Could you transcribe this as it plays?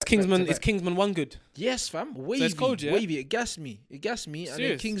Kingsman? back to Is back. Kingsman 1 good? Yes, fam. Wavy, it's cold, yeah? wavy. It gassed me. And then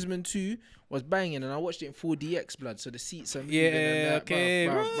Serious? Kingsman 2 was banging, and I watched it in 4DX, blood. So the seats are moving. Yeah, and that, okay,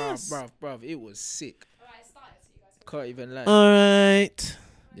 bruv. It was sick. Alright, start it. So you guys Can't even lie. All right.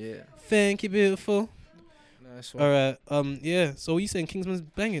 Yeah. Thank you, beautiful. Nice one. All right. Yeah. So what you saying? Kingsman's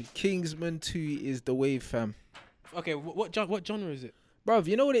banging. Kingsman 2 is the wave, fam. Okay. What genre is it? Bruv,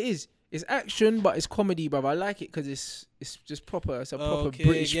 you know what it is? It's action, but it's comedy, bruv. I like it because it's just proper. It's a proper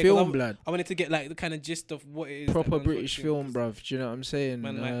British yeah, 'cause film, blood. I wanted to get like the kind of gist of what it is. that Proper man's British watching, film, 'cause bruv. Do you know what I'm saying?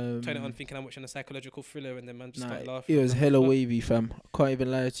 Man might turn it on thinking I'm watching a psychological thriller and then man just start Nah, laughing. it was I'm hella like, wavy, fam. Can't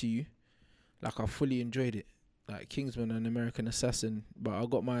even lie to you. Like, I fully enjoyed it. Like, Kingsman and American Assassin. But I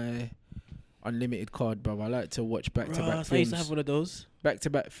got my unlimited card, bruv. I like to watch back-to-back I used to films. have one of those.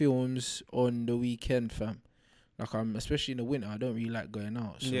 Back-to-back films on the weekend, fam. Like, especially in the winter, I don't really like going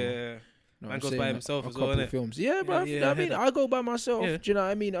out. So, Yeah. know Man what I'm goes saying? by himself A as well, couple innit? films. Yeah, bruv. yeah, I I mean, heard that. I go by myself. Yeah. Do you know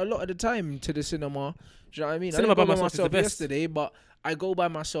what I mean? A lot of the time to the cinema. Do you know what I mean? Cinema I didn't by go myself is the best. yesterday, but I go by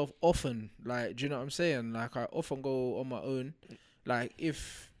myself often. Like, do you know what I'm saying? Like, I often go on my own. Like,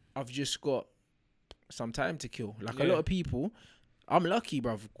 if I've just got some time to kill. Like, a Yeah. lot of people, I'm lucky,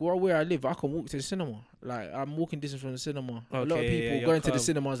 bruv. Where I live, I can walk to the cinema. Like, I'm walking distance from the cinema. A lot of Okay, people yeah, going to you're the calm.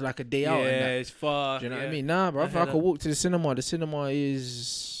 cinema is like a day Yeah, out. And that. it's far. Do you know what yeah. I mean? Nah, bruv. I I heard can walk to the cinema. The cinema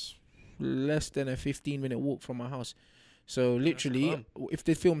is less than a 15-minute walk from my house. So literally, if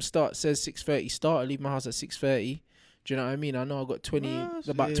the film says 6:30 start, I leave my house at 6:30. Do you know what I mean? I know I got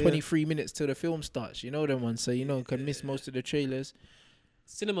about 23 minutes till the film starts. You know them ones, so you know can miss most of the trailers.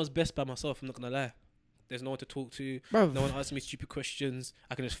 Cinema's best by myself. I'm not gonna lie. There's no one to talk to. Bruv, No one asks me stupid questions.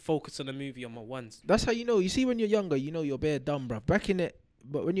 I can just focus on the movie on my ones. that's how you know. You see, when you're younger, you know you're bare dumb, bruv. Back in it,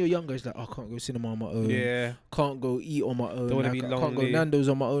 but when you're younger, it's like, I can't go cinema on my own. Yeah. Can't go eat on my own. Don't wanna Like, be I can't go lonely. Nando's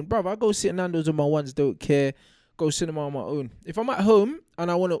on my own. Bruv, I go sit at Nando's on my ones, don't care. Go cinema on my own. If I'm at home and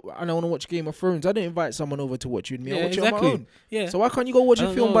I wanna watch Game of Thrones, I don't invite someone over to watch with me. I Yeah, watch it on exactly. my own. Yeah. So why can't you go watch I a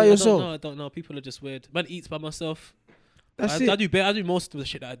don't film know, by yourself? I don't know. People are just weird. Man eats by myself. That's I it. do most of the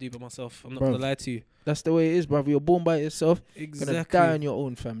shit that I do by myself. I'm not Bruv. gonna lie to you. That's the way it is, bruv. You're born by yourself. Exactly. Gonna die on your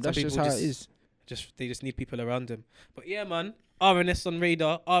own, fam. That's just people how it is. They just need people around them. But yeah, man. RNS on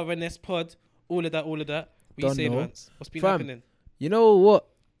radar. RNS pod. All of that. What you Don't saying, know. Vance? What's been Fam. happening? You know what?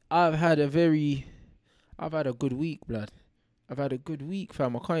 I've had a good week, blood. I've had a good week,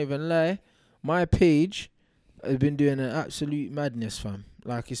 fam. I can't even lie. My page has been doing an absolute madness, fam.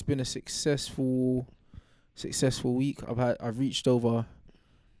 Like, it's been a successful week. I've reached over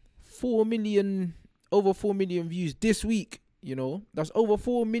 4 million views this week. You know, that's over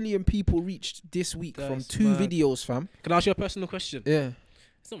 4 million people reached this week from That's 2 mad. videos, fam. Can I ask you a personal question? Yeah.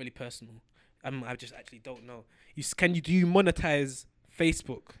 It's not really personal. I just actually don't know. Do you monetize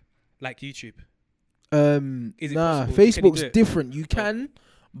Facebook like YouTube? Is it Nah, possible? Can you Facebook's do it? different. You can,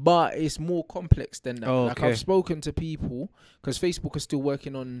 but it's more complex than that. Oh, Like, okay. I've spoken to people because Facebook is still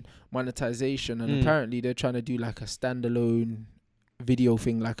working on monetization, and Mm. apparently they're trying to do like a standalone video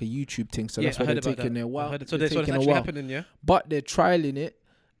thing, like a YouTube thing. So that's why they're taking their while. So they're that's taking a actually while. happening, yeah. But they're trialing it,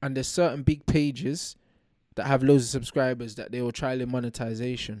 and there's certain big pages that have loads of subscribers that they were trialing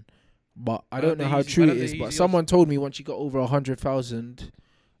monetization. But I don't know how true it is. But someone told me once you got over 100,000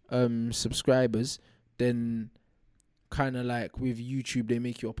 subscribers, then kind of like with YouTube, they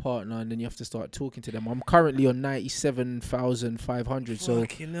make you a partner, and then you have to start talking to them. I'm currently on 97,500, so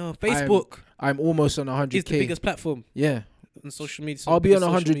Fucking hell. Facebook I'm almost on is 100k. the biggest platform Yeah, on social media. I'll be on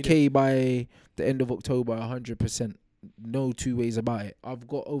biggest social media. 100k by the end of October, 100%. No two ways about it. I've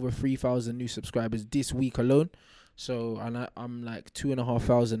got over 3,000 new subscribers this week alone. So, and I'm like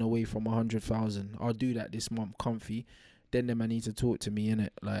 2,500 away from 100,000. I'll do that this month, comfy. Then them I need to talk to me, innit?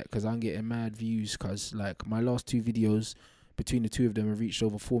 Like, because I'm getting mad views, because like my last 2 videos, between the 2 of them, have reached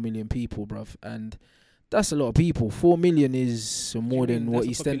over 4 million people, bruv. And that's a lot of people. 4 million is more than what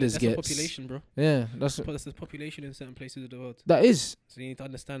EastEnders That's gets. a population, bro. Yeah, that's The population in certain places of the world. that is. So you need to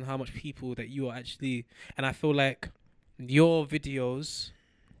understand how much people that you are actually. And I feel like your videos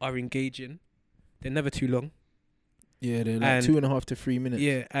are engaging. They're never too long. Yeah, they're like And 2.5 to 3 minutes.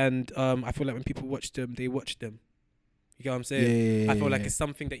 Yeah, and I feel like when people watch them, they watch them. You get what I'm saying? Yeah, I feel like it's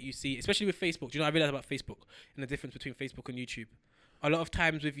something that you see, especially with Facebook. Do you know what I realized about Facebook and the difference between Facebook and YouTube? A lot of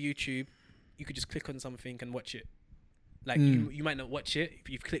times with YouTube, you could just click on something and watch it. Like you might not watch it if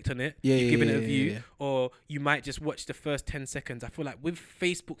you've clicked on it, you've given it a view, or you might just watch the first 10 seconds. I feel like with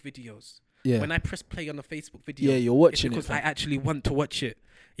Facebook videos, when I press play on a Facebook video, you're watching it's because it. I actually want to watch it.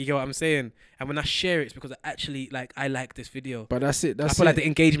 You get what I'm saying? And when I share it, it's because I like this video. But that's it. I feel like the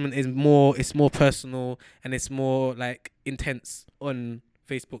engagement is more. It's more personal and it's more like intense on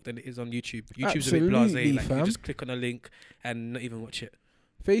Facebook than it is on YouTube. YouTube's a bit blasé. Absolutely, Like you fam. just click on a link and not even watch it.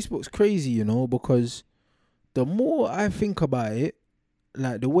 Facebook's crazy, you know, because the more I think about it,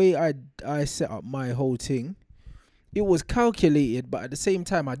 like the way I set up my whole thing, it was calculated, but at the same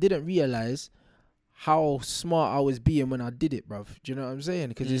time, I didn't realize how smart I was being when I did it, bruv. Do you know what I'm saying?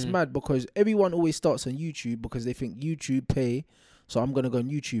 Because it's mad, because everyone always starts on YouTube because they think YouTube pay, so I'm gonna go on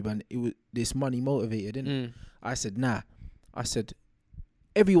YouTube, and it was this money motivated, innit? I said, nah. I said,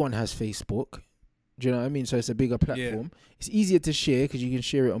 everyone has Facebook. Do you know what I mean? So it's a bigger platform. It's easier to share because you can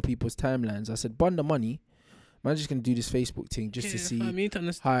share it on people's timelines. I said, bun the money. I'm just going to do this Facebook thing just to see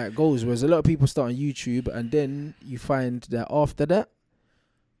how it goes. Whereas a lot of people start on YouTube, and then you find that after that,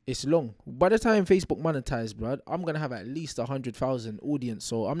 it's long. By the time Facebook monetized, bruh, I'm going to have at least 100,000 audience.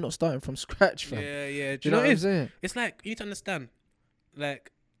 So I'm not starting from scratch, fam. Yeah. Do you know what I'm saying? It's like, you need to understand,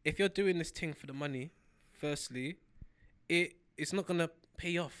 like, if you're doing this thing for the money, firstly, it's not going to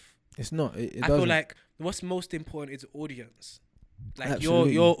pay off. It's not. I feel like what's most important is audience. Like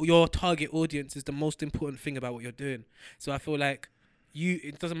Absolutely. your target audience is the most important thing about what you're doing. So I feel like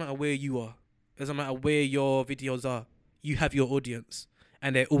it doesn't matter where you are. It doesn't matter where your videos are. You have your audience,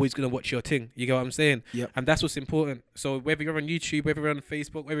 and they're always going to watch your thing. You get what I'm saying? Yep. And that's what's important. So whether you're on YouTube, whether you're on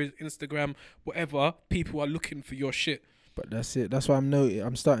Facebook, whether it's Instagram, whatever, people are looking for your shit. But that's it. That's why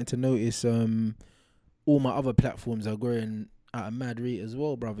I'm starting to notice all my other platforms are growing at a mad rate as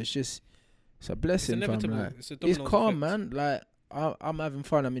well, bruv. It's a blessing, fam. Like, it's calm, man. Like, I'm having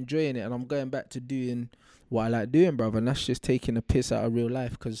fun. I'm enjoying it, and I'm going back to doing what I like doing, bruv. And that's just taking a piss out of real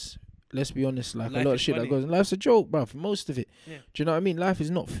life, because let's be honest, like, life a lot of shit funny. That goes on, life's a joke, bruv. Most of it. Yeah. Do you know what I mean? Life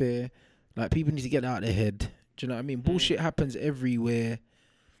is not fair. Like, people need to get out of their head. Do you know what I mean? Bullshit happens everywhere,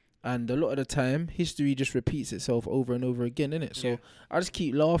 and a lot of the time, history just repeats itself over and over again, innit? So I just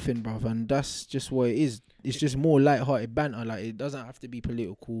keep laughing, bruv, and that's just what it is. It's just more light-hearted banter. Like, it doesn't have to be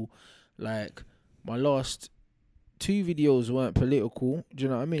political. Like, my last 2 videos weren't political. Do you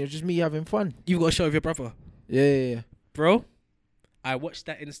know what I mean? It's just me having fun. You've got a show with your brother. Yeah. Bro, I watched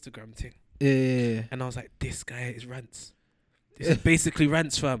that Instagram thing. Yeah. And I was like, this guy is rants. This is basically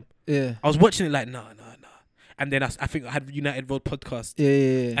rants, fam. Yeah. I was watching it like, nah. And then I think I had United Road podcast.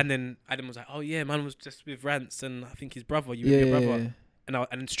 Yeah. And then Adam was like, oh yeah, man was just with rants, and I think his brother, you with your brother.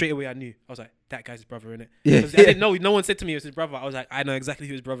 And straight away I knew. I was like, that guy's his brother, innit? Yeah. I didn't know. No one said to me it was his brother. I was like, I know exactly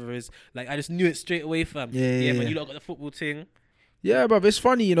who his brother is. Like, I just knew it straight away, fam. Yeah. But you lot got the football thing. Yeah, bruv. It's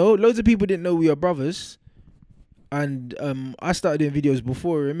funny, you know. Loads of people didn't know we were brothers. And I started doing videos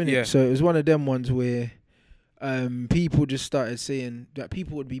before him, innit? Yeah. So it was one of them ones where people just started saying that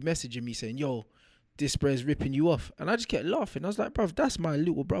people would be messaging me saying, yo, this bro's ripping you off. And I just kept laughing. I was like, bruv, that's my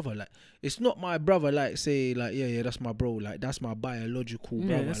little brother. Like, it's not my brother, like, say, like, yeah, that's my bro. Like, that's my biological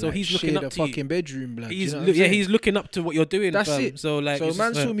brother. So like, he's looking up to the fucking bedroom, like, he's he's looking up to what you're doing. That's fam. it. So like, so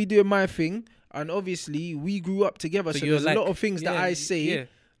man saw me doing my thing, and obviously we grew up together. So there's like, a lot of things that I say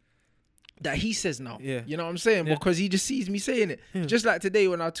that he says now. Yeah. You know what I'm saying? Because he just sees me saying it. Yeah. Just like today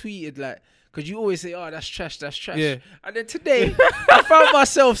when I tweeted, like, because you always say, oh, that's trash. Yeah. And then today, I found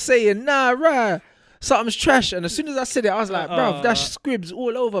myself saying, nah, right. Something's trash, and as soon as I said it, I was like, bruv, that's scribs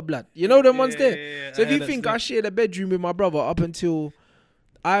all over, blood. You know them ones there? Yeah. So if you think I shared a bedroom with my brother up until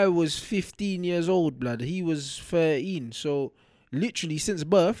I was 15 years old, blood, he was 13. So literally since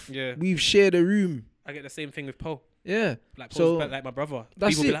birth, we've shared a room. I get the same thing with Poe. Yeah. Like Poe's like my brother.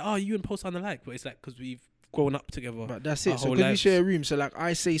 That's People it. be like, oh, you and Poe sound alike, but it's like because we've grown up together. But that's it. So because we share a room, so like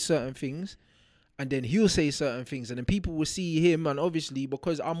I say certain things, and then he'll say certain things, and then people will see him, and obviously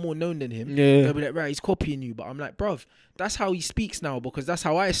because I'm more known than him, they'll be like, right, he's copying you. But I'm like, bruv, that's how he speaks now, because that's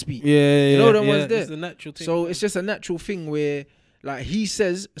how I speak. You know them ones there. It's a natural thing. So it's just a natural thing where, like, he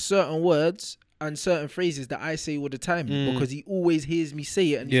says certain words and certain phrases that I say all the time because he always hears me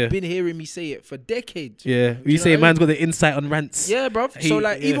say it, and he's been hearing me say it for decades. Yeah, you say man's got the insight on rants. Yeah, bruv. So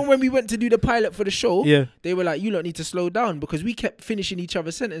like, even when we went to do the pilot for the show, they were like, you lot need to slow down, because we kept finishing each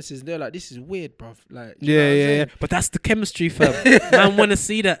other's sentences. They're like, this is weird, bruv. Like, yeah. But that's the chemistry, fam. Man want to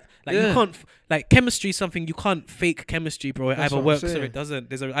see that. Like, you can't, like, chemistry is something you can't fake chemistry, bro. It either works or it doesn't.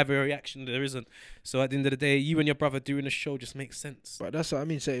 There's either a reaction or there isn't. So at the end of the day, you and your brother doing a show just makes sense. But that's what I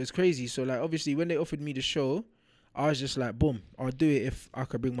mean. So it was crazy. So like, obviously when they offered me the show, I was just like, boom, I'll do it if I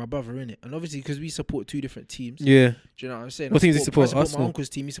could bring my brother in it. And obviously because we support 2 different teams. Yeah. Do you know what I'm saying? What teams he support? I support my uncle's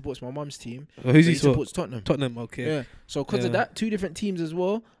team. He supports my mum's team. Oh, who's he supports Tottenham. Tottenham, okay. Yeah. So because of that, 2 different teams as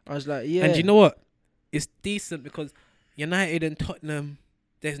well, I was like, yeah. And you know what? It's decent because United and Tottenham,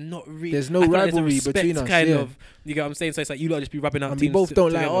 there's no rivalry between us. Kind of, you get what I'm saying? So it's like you lot just be rubbing out. And teams we both don't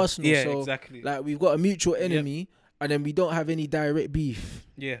together. like Arsenal. Yeah, so exactly. Like we've got a mutual enemy, and then we don't have any direct beef.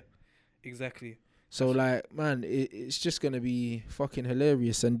 Yeah, exactly. So like, man, it's just gonna be fucking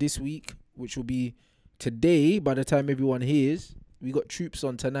hilarious. And this week, which will be today, by the time everyone hears, we got troops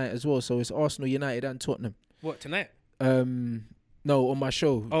on tonight as well. So it's Arsenal, United, and Tottenham. What, tonight? No, on my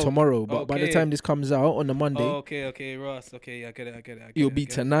show Oh, tomorrow. But by the okay. time this comes out on the Monday, Okay, Ross. Okay, I get it. it'll be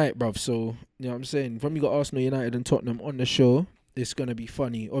tonight, bruv. So you know what I'm saying. When we got Arsenal, United, and Tottenham on the show, it's gonna be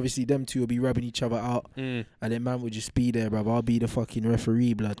funny. Obviously, them two will be rubbing each other out, and then man will just be there, bruv. I'll be the fucking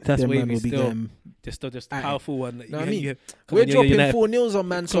referee, blood. That's them wavy man will be still. getting. Just the Aye. powerful one. Know what I mean? Come We're on, you're dropping United. 4-0 on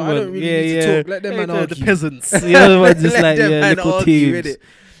man, so Come I on. don't really need to talk. Let them man the argue. peasants. You know, man, just Let like them man little argue, teams. innit?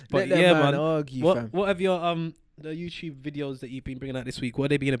 But Let them yeah, man man. argue, fam. What have your the YouTube videos that you've been bringing out this week? What are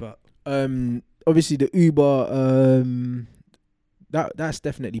they being about? Obviously the Uber, that's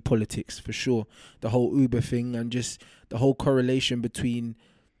definitely politics for sure. The whole Uber thing and just the whole correlation between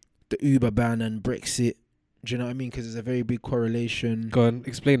the Uber ban and Brexit. Do you know what I mean? Because there's a very big correlation. Go on,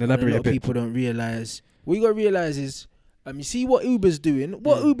 explain, And elaborate a a lot of bit. people don't realize. What you got to realize is, you see what Uber's doing.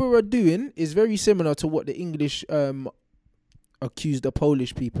 What Uber are doing is very similar to what the English accused the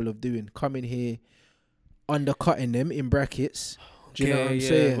Polish people of doing. Coming here, undercutting them in brackets. Do you know what I'm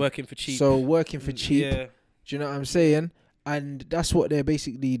saying? Working for cheap. So working for cheap. Yeah. Do you know what I'm saying? And that's what they're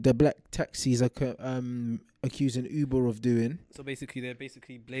basically, the black taxis are accusing Uber of doing. So basically, they're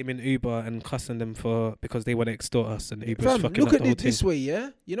blaming Uber and cussing them because they want to extort us, and Uber's Fam, fucking look up at the whole it this thing. way, yeah?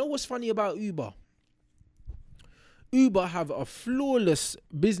 You know what's funny about Uber? Uber have a flawless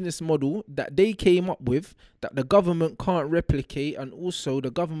business model that they came up with that the government can't replicate, and also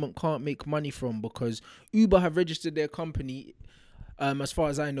the government can't make money from, because Uber have registered their company, as far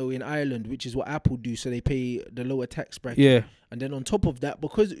as I know, in Ireland, which is what Apple do, so they pay the lower tax bracket. Yeah. And then on top of that,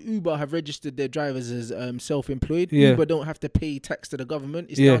 because Uber have registered their drivers as self-employed, Yeah. Uber don't have to pay tax to the government.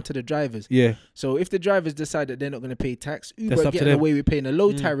 It's Yeah. down to the drivers. Yeah. So if the drivers decide that they're not going to pay tax, That's Uber up to getting them. away with paying a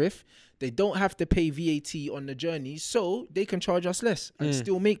low tariff. They don't have to pay VAT on the journeys, so they can charge us less and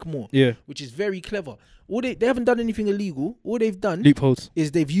still make more, Yeah. which is very clever. They haven't done anything illegal. All they've done Loopholes.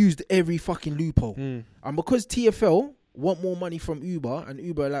 is they've used every fucking loophole. Mm. And because TfL want more money from Uber, and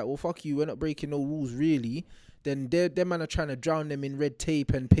Uber are like, well, fuck you, we're not breaking no rules really, then their man are trying to drown them in red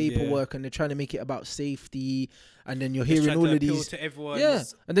tape and paperwork, and they're trying to make it about safety. And then you're hearing all of these,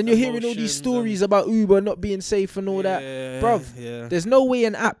 and then you're hearing all these stories about Uber not being safe and all that. Bruv, there's no way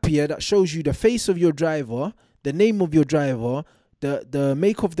an app here that shows you the face of your driver, the name of your driver, the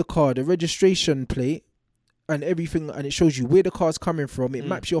make of the car, the registration plate, and everything, and it shows you where the car's coming from. It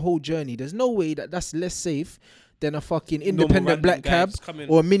maps your whole journey. There's no way that's less safe than a fucking independent black cab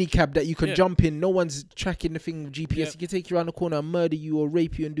or a mini cab that you can jump in. No one's tracking the thing with GPS. He can take you around the corner and murder you or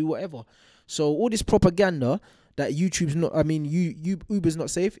rape you and do whatever. So all this propaganda that Uber's not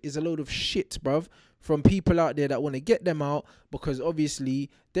safe is a load of shit, bruv, from people out there that want to get them out, because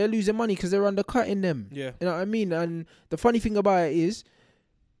obviously they're losing money because they're undercutting them. Yeah. You know what I mean? And the funny thing about it is,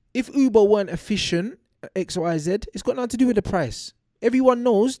 if Uber weren't efficient, X, Y, Z, it's got nothing to do with the price. Everyone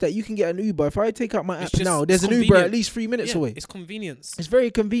knows that you can get an Uber. If I take out my app now, there's an Uber at least 3 minutes away. It's convenience. It's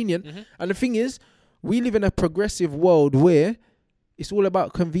very convenient. And the thing is, we live in a progressive world where it's all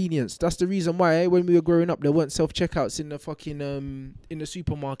about convenience. That's the reason why when we were growing up, there weren't self-checkouts in the fucking in the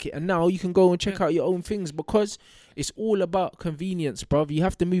supermarket. And now you can go and check out your own things, because it's all about convenience, bruv. You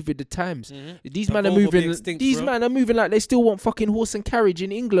have to move with the times. These men are moving. These men are moving like they still want fucking horse and carriage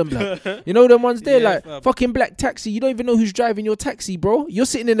in England, blood. You know them ones there, like fucking black taxi. You don't even know who's driving your taxi, bro. You're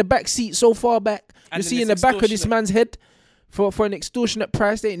sitting in the back seat so far back. You're seeing the back of this man's head for an extortionate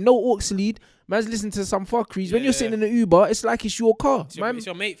price. There ain't no aux lead. Man's listening to some fuckeries. When you're sitting in an Uber, it's like it's your car. It's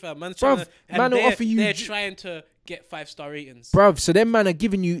your mate, fam. They're trying to get 5-star ratings. Bruv, so them man are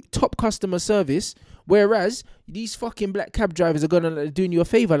giving you top customer service, whereas these fucking black cab drivers are doing you a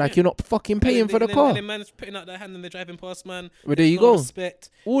favour, like you're not fucking paying for the car. And then man's putting out their hand and they're driving past, man. Well, there you go. Respect.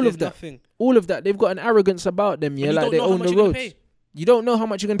 All of that. They've got an arrogance about them, yeah, like they own the roads. You don't know how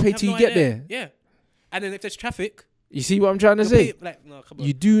much you're going to pay till you get there. Yeah. And then if there's traffic, you see what I'm trying to say?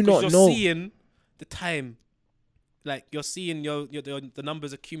 You do not know. You're seeing the time, like you're seeing the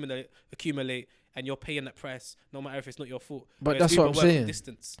numbers accumulate, and you're paying that price, no matter if it's not your fault. But that's what I'm saying.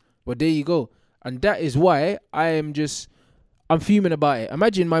 Distance. Well, there you go, and that is why I'm fuming about it.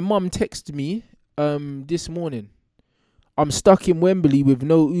 Imagine my mum texted me this morning. I'm stuck in Wembley with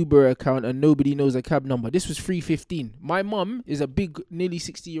no Uber account and nobody knows a cab number. This was 3:15. My mum is a big, nearly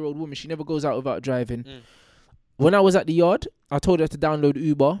 60-year-old woman. She never goes out without driving. When I was at the yard, I told her to download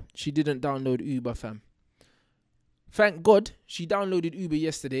Uber. She didn't download Uber, fam. Thank God she downloaded Uber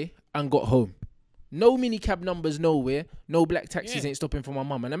yesterday and got home. No minicab numbers nowhere. No black taxis ain't stopping for my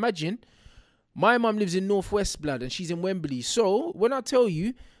mum. And imagine, my mum lives in Northwest, blood, and she's in Wembley. So when I tell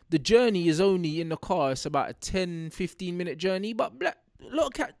you, the journey is only in the car, it's about a 10-15 minute journey. But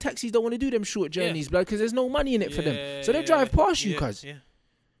taxis don't want to do them short journeys, blood, because there's no money in it for them. So they Yeah, drive past you, yeah, cuz. yeah.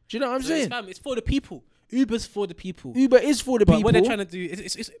 Do you know what I'm So saying? it's, fam, it's for the people. Uber's for the people. Uber is for the But people. what they're trying to do is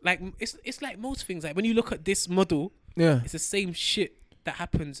it's like most things. Like when you look at this model, yeah. it's the same shit that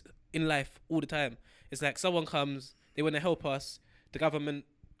happens in life all the time. It's like someone comes, they want to help us. The government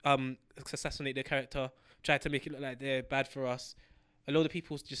assassinate their character, try to make it look like they're bad for us. A lot of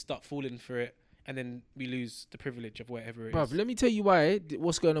people just start falling for it, and then we lose the privilege of whatever it is. Bruv, let me tell you why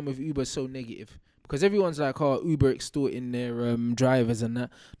what's going on with Uber is so negative. Because everyone's like, oh, Uber extorting their drivers and that.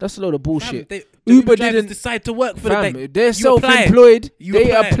 That's a load of bullshit. Fam, Uber drivers didn't decide to work for the day. They're You self-employed. You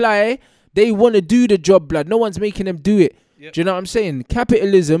They apply. apply. They want to do the job, blood. No one's making them do it. Yep. Do you know what I'm saying?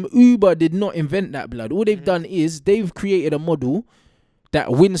 Capitalism, Uber did not invent that, blood. All they've done is they've created a model that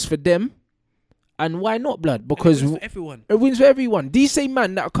wins for them. And why not, blood? Because And it wins for everyone. it wins for everyone. These same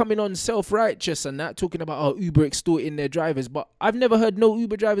man that are coming on self-righteous and that, talking about how Uber extorting their drivers. But I've never heard no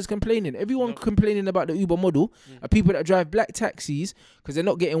Uber drivers complaining. Everyone Nope. complaining about the Uber model are people that drive black taxis because they're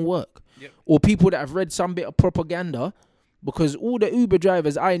not getting work. Yep. Or people that have read some bit of propaganda. Because all the Uber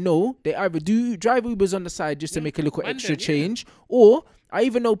drivers I know, they either drive Ubers on the side just to make a little extra change. Or I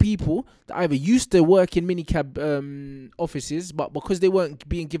even know people that either used to work in minicab offices, but because they weren't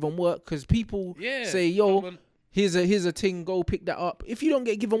being given work, because people say, yo, here's a thing, go pick that up. If you don't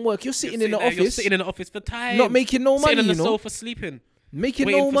get given work, you're sitting in the office. You're sitting in the office for time. Not making no money, Sitting on the you know. sofa sleeping. Making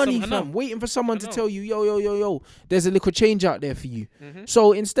waiting no for money, some- I know. fam. Waiting for someone to know. tell you, yo, there's a little change out there for you. Mhm.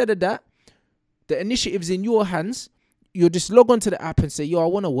 So instead of that, the initiative's in your hands. You just log onto the app and say, yo, I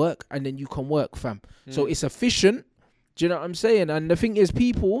want to work, and then you can work, fam. So it's efficient. Do you know what I'm saying? And the thing is,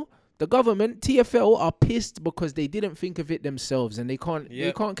 people, the government, TfL, are pissed because they didn't think of it themselves, and they can't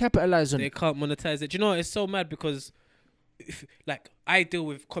capitalize on They it. can't monetize it. Do you know what? It's so mad because, I deal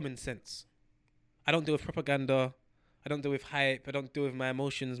with common sense. I don't deal with propaganda. I don't deal with hype. I don't deal with my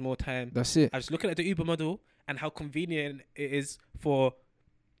emotions more time. That's it. I was looking at the Uber model and how convenient it is for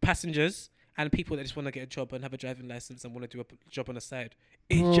passengers and people that just want to get a job and have a driving license and want to do a job on the side.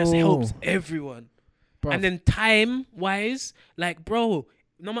 It just helps everyone. Bruv. And then time-wise, bro,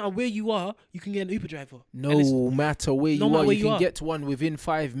 no matter where you are, you can get an Uber driver. And it's- No matter where no you matter are, where you you can are. get to one within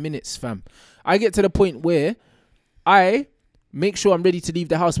 5 minutes, fam. I get to the point where I make sure I'm ready to leave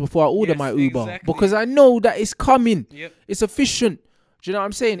the house before I order Yes, my Uber. exactly. Because I know that it's coming. Yep. It's efficient. Do you know what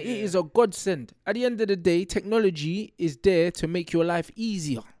I'm saying? It Yeah. is a godsend. At the end of the day, technology is there to make your life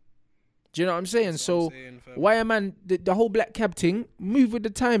easier. Do you know what I'm saying? That's what I'm So saying, fam. why a man, the whole black cab thing, move with the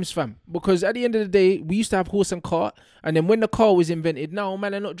times, fam. Because at the end of the day, we used to have horse and cart. And then when the car was invented, now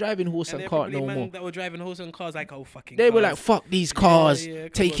man are not driving horse and cart no man more. that were driving horse and cars like, oh, fucking They were cars. like, fuck these cars, yeah, come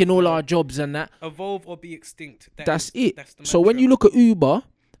taking on, all fam. our jobs and that. Evolve or be extinct. That's is- it. That's the So when mantra. you look at Uber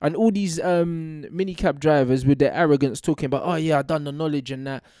and all these minicab drivers with their arrogance talking about, oh yeah, I done the knowledge and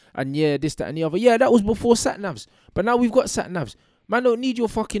that, and yeah, this, that, and the other. Yeah, that was before sat-navs. But now we've got sat-navs. Man don't need your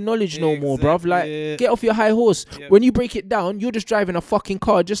fucking knowledge no more, bruv. Like, Exactly. get off your high horse. Yeah. When you break it down, you're just driving a fucking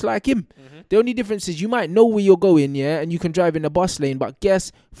car just like him. Mhm. The only difference is you might know where you're going, yeah, and you can drive in the bus lane, but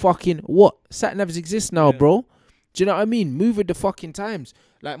guess fucking what? Sat-navs exist now, Yeah. bro. Do you know what I mean? Move with the fucking times.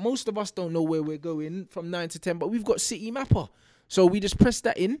 Like, most of us don't know where we're going from 9 to 10, but we've got City Mapper. So we just press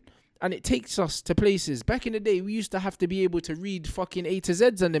that in, and it takes us to places. Back in the day, we used to have to be able to read fucking A to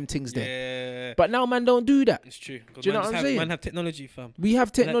Zs and them things there. Yeah. But now, man, don't do that. It's true. 'Cause Do you know man what I'm just saying? Man have technology, fam. We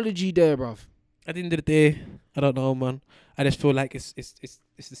have technology there, bruv. At the end of the day, I don't know, man. I just feel like it's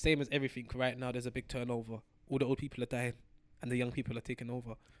the same as everything right now. There's a big turnover. All the old people are dying, and the young people are taking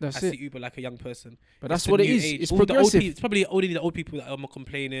over. That's I it. see Uber like a young person. But It's that's the what it new is. age. It's All the old progressive. it's probably only the old people that are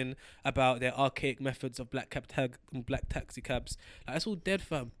complaining about their archaic methods of black taxi cabs. Like, that's all dead,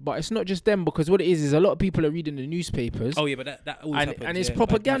 fam. But it's not just them, because what it is a lot of people are reading the newspapers. Oh yeah, but that always happens. and it's yeah,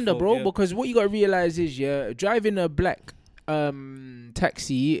 propaganda, by bro. default, Because what you gotta realize is, yeah, driving a black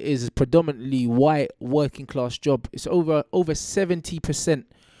taxi is a predominantly white working class job. It's over 70%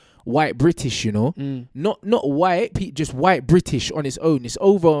 white British, you know. Mm. Not white, just white British on its own. It's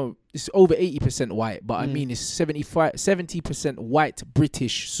over 80% white, but I Mm. mean it's 70% white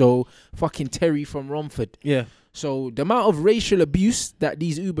British. So fucking Terry from Romford. Yeah. So the amount of racial abuse that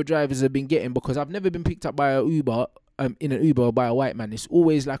these Uber drivers have been getting, because I've never been picked up by a Uber in an Uber by a white man. It's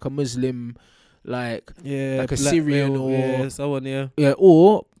always like a Muslim, like Yeah. Like a black Syrian male, or- yeah, so on. Yeah. yeah,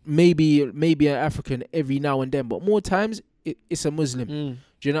 or maybe an African every now and then, but more times it's a Muslim. Mm.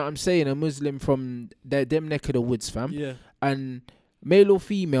 Do you know what I'm saying? A Muslim from them neck of the woods, fam. Yeah. And male or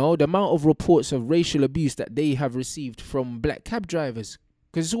female, the amount of reports of racial abuse that they have received from black cab drivers.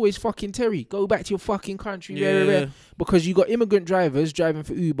 Because it's always fucking Terry. Go back to your fucking country. Yeah. Because you got immigrant drivers driving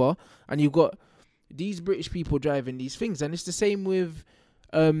for Uber, and you've got these British people driving these things, and it's the same with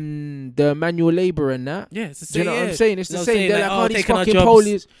the manual labour and that. Yeah, it's the Do same. you know what I'm saying? It's the They'll same. say, They're like, like, oh, oh, these taking our fucking jobs.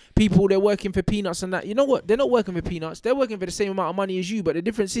 Polish people, they're working for peanuts and that. You know what? They're not working for peanuts. They're working for the same amount of money as you. But the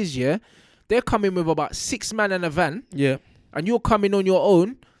difference is, yeah, they're coming with about 6 man in a van, Yeah, and you're coming on your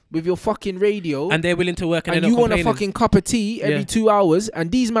own with your fucking radio. and they're willing to work, and, And they're you not want a complaining. fucking cup of tea every Yeah. 2 hours, and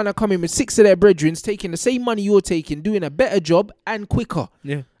these men are coming with 6 of their brethren, taking the same money you're taking, doing a better job and quicker.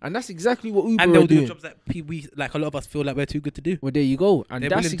 Yeah, And that's exactly what Uber and are they'll do doing. jobs that we like. A lot of us feel like we're too good to do. Well, there you go. And They're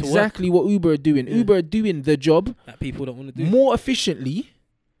that's willing to exactly what Uber are doing. Yeah. Uber are doing the job That people don't want to do. more efficiently.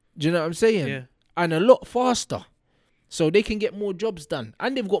 Do you know what I'm saying? Yeah. And a lot faster. So they can get more jobs done.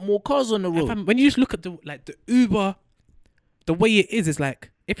 And they've got more cars on the road. When you just look at the Uber, the way it is like,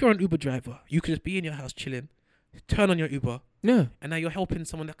 if you're an Uber driver, you can just be in your house chilling, turn on your Uber, Yeah. and now you're helping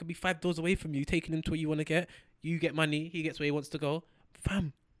someone that could be 5 doors away from you, taking him to where you want to get. You get money, he gets where he wants to go.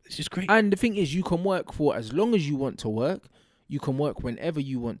 Fam, it's just great. And the thing is, you can work for as long as you want to work. You can work whenever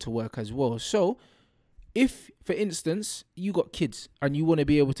you want to work as well. So if, for instance, you got kids and you want to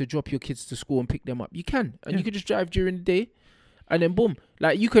be able to drop your kids to school and pick them up, you can. And Yeah. you can just drive during the day and then boom.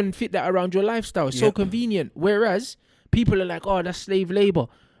 Like, you can fit that around your lifestyle. It's so Yep. convenient. Whereas people are like, oh, that's slave labor.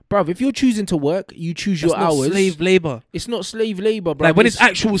 Bruv, if you're choosing to work, you choose That's your not hours. slave labor. It's not slave labor, bruv. Like when it's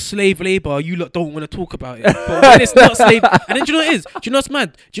actual slave labor, you lot don't want to talk about it. But when it's not slave, and then do you know what it is? Do you know what's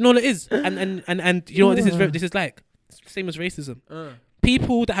mad? Do you know what it is? And you know what this is? This is like same as racism.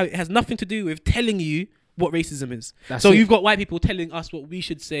 People that it has nothing to do with telling you what racism is. That's So it. you've got white people telling us what we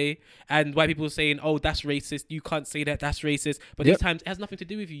should say, and white people saying, "Oh, that's racist. You can't say that. That's racist." But Yep. these times it has nothing to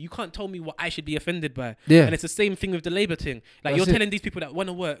do with you. You can't tell me what I should be offended by. Yeah. And it's the same thing with the labor thing. Like That's you're it. telling these people that want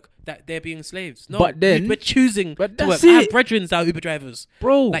to work that they're being slaves. No, But then- we're choosing but to work. that's I have it. brethren that are Uber drivers.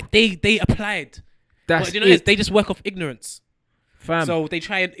 Bro, Like they applied. that's But you know what it is? it, They just work off ignorance. fam. So they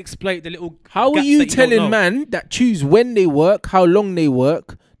try and exploit the little. How are gaps you that don't telling know. man that choose when they work, how long they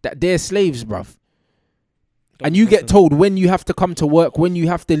work, that they're slaves, bruv? And you get told when you have to come to work, when you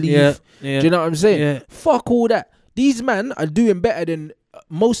have to leave. Yeah, yeah. Do you know what I'm saying? Yeah. Fuck all that. These men are doing better than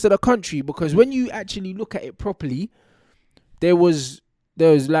most of the country, because when you actually look at it properly, there was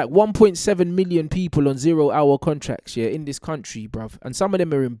like 1.7 million people on 0-hour contracts, yeah, in this country, bruv. And some of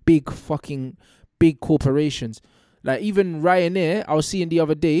them are in big corporations. Like even Ryanair, I was seeing the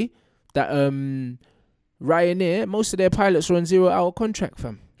other day that Ryanair, most of their pilots are on 0-hour contract,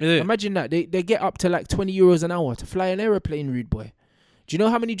 fam. Is it? Imagine that. They get up to like 20 euros an hour to fly an aeroplane, rude boy. Do you know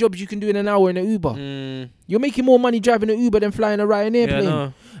how many jobs you can do in an hour in an Uber? You're making more money driving an Uber than flying a Ryanair Yeah, plane.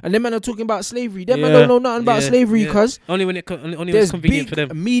 no. And them men are talking about slavery. Them men Yeah, don't know nothing about yeah, slavery, yeah. cuz Only when only when it's there's convenient big for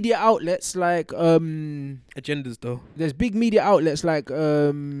them. media outlets like Agendas though. there's big media outlets like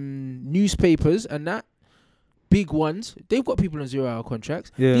newspapers and that. Big ones. They've got people on 0-hour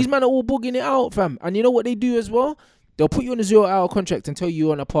contracts. Yeah. These men are all bugging it out, fam. And you know what they do as well? They'll put you on a 0-hour contract and tell you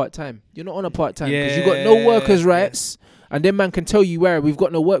you're on a part-time. You're not on a part-time because you got no workers' Yeah. rights. And then man can tell you, where we've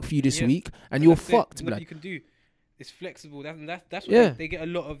got no work for you this Yeah. week, and you're That's it. fucked, Nothing blood. you can do. It's flexible. That's what Yeah. they get a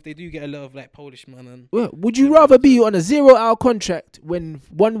lot of. They do get a lot of like Polish man and. Well, would you rather be on a 0-hour contract when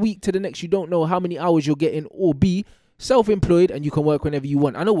 1 week to the next you don't know how many hours you're getting, or be self-employed and you can work whenever you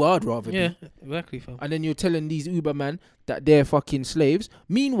want? I know what I'd rather Yeah, be. exactly, fam. And then you're telling these Uber man that they're fucking slaves.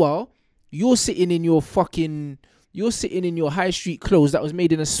 Meanwhile, you're sitting in your high street clothes that was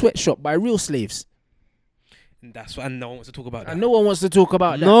made in a sweatshop by real slaves. And that's what. And no one wants to talk about that. And no one wants to talk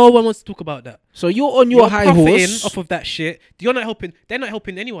about that. No one wants to talk about that. So you're on your You're high profiting horse. off of that shit. You're not helping. They're not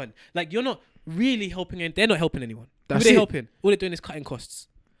helping anyone. Like you're not really helping. They're not helping anyone. That's Who are they it. helping? All they're doing is cutting costs.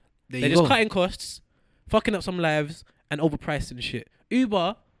 There They're you just go. cutting costs, fucking up some lives, and overpricing shit.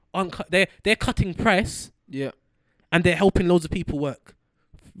 Uber aren't. They're cutting price Yeah. and they're helping loads of people work.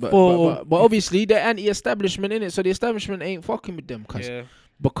 But For- obviously they're anti-establishment in it, so the establishment ain't fucking with them, cuz. Yeah.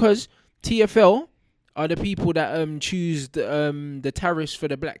 Because TFL are the people that choose the tariffs for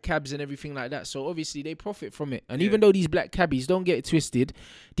the black cabs and everything like that. So obviously they profit from it. And Yeah. even though these black cabbies, don't get it twisted,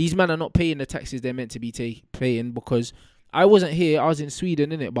 these men are not paying the taxes they're meant to be paying, because I wasn't here, I was in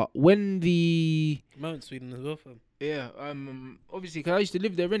Sweden, innit? But when the Mount Sweden as well, fam. obviously, because I used to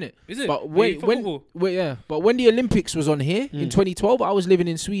live there, innit? Is it? But Are you for football? but when the Olympics was on here in 2012, I was living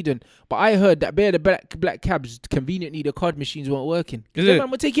in Sweden. But I heard that the black cabs, conveniently the card machines weren't working. Is The it?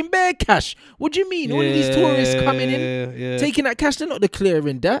 man were taking bare cash. What do you mean? All of these tourists coming in, taking that cash, they're not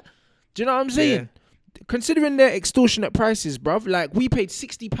declaring that. Do you know what I'm saying? Considering their extortionate prices, bruv, like we paid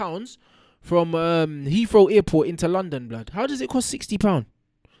 £60 from Heathrow Airport into London, blood. How does it cost £60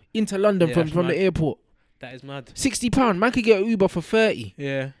 into London Yeah, from that's the mad. airport? That is mad. £60, man could get an Uber for 30.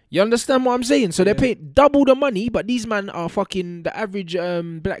 Yeah. You understand what I'm saying? So they're Yeah. paying double the money, but these man are fucking, the average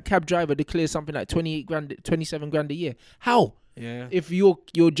black cab driver declares something like 28 grand, 27 grand a year. How? Yeah. If your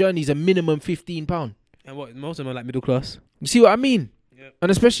journey's a minimum £15. And what most of them are like middle class. You see what I mean? Yeah. And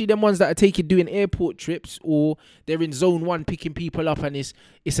especially them ones that are doing airport trips, or they're in zone 1 picking people up, and it's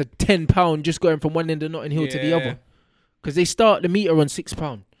a £10 just going from one end of Notting Hill to the other. Because they start the meter on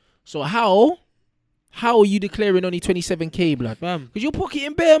 £6. So how are you declaring only 27k, blood? Fam. Because you're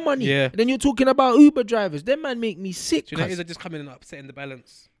pocketing bare money. Yeah. And then you're talking about Uber drivers. Them man make me sick. Do you know cuz. they're just coming and upsetting the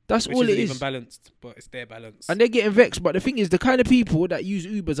balance? That's Which all it isn't is. even balanced, but it's their balance. And they're getting vexed. But the thing is, the kind of people that use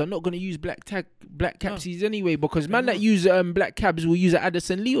Ubers are not going to use black taxis anyway, because man that use black cabs will use an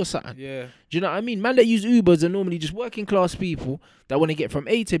Addison Lee or something. Yeah. Do you know what I mean? Man that use Ubers are normally just working class people that want to get from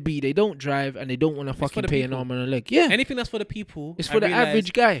A to B. They don't drive and they don't want to for fucking the pay an people. arm and a leg. Yeah. Anything that's for the people. It's for the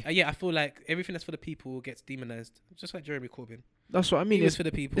average guy. Yeah, I feel like everything that's for the people gets demonized. Just like Jeremy Corbyn. That's what I mean. It's for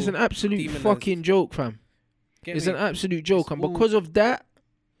the people. It's an absolute demonized. fucking joke, fam. Get It's me? an absolute joke. It's And all- because of that,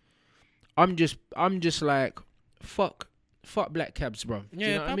 I'm just like, fuck black cabs, bro. Do you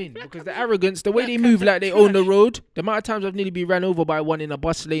Yeah, know what I fam, mean? black Because cabs the arrogance, the way black they cabs move are like they own the trash. road, the amount of times I've nearly been ran over by one in a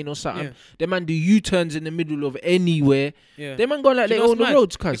bus lane or something. Yeah. The man do U-turns in the middle of anywhere. Yeah. They man go like Do they you know own what's the mad?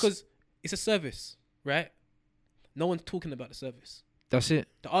 roads, cuz. Because it's a service, right? No one's talking about the service. That's it.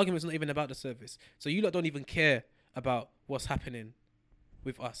 The argument's not even about the service. So you lot don't even care about what's happening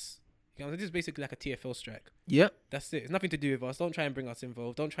with us. You know, this is basically like a TFL strike. Yep. That's it. It's nothing to do with us. Don't try and bring us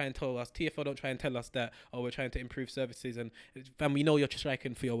involved. Don't try and tell us. TFL don't try and tell us that, oh, we're trying to improve services. And fam, we know you're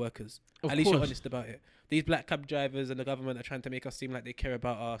striking for your workers. Of At least you're course. honest about it. These black cab drivers and the government are trying to make us seem like they care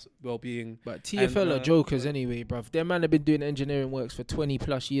about our well-being. But TFL are jokers anyway, bruv. Their man have been doing engineering works for 20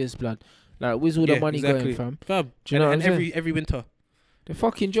 plus years, blood. Like, where's all the money going, fam? Fam. Do you know what I'm saying? every winter, They're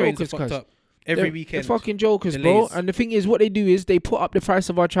fucking trains are jokers, fucked cuz. up. Every They're weekend. fucking jokers, Delays. bro. And the thing is, what they do is they put up the price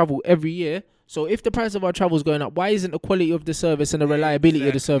of our travel every year. So if the price of our travel is going up, why isn't the quality of the service and the reliability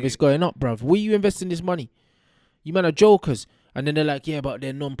of the service going up, bruv? Where you investing this money? You man are jokers. And then they're like, yeah, but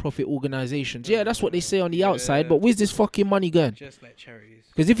they're non-profit organizations. Yeah, that's what they say on the outside. But where's this fucking money going? Just like charities.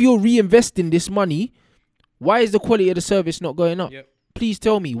 Because if you're reinvesting this money, why is the quality of the service not going up? Yep. Please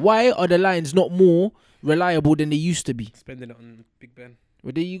tell me, why are the lines not more reliable than they used to be? Spending it on Big Ben.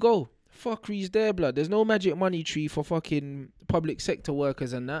 Well, there you go. Fuckery's there, blood. There's no magic money tree for fucking public sector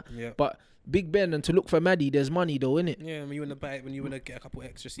workers and that. Yeah. But Big Ben and to look for Maddie, there's money though, innit? Yeah, when you want to buy it, when you want to get a couple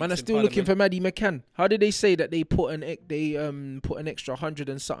extra seats. Man, are in still looking for Parliament. Maddie McCann. How did they say that they put an extra 100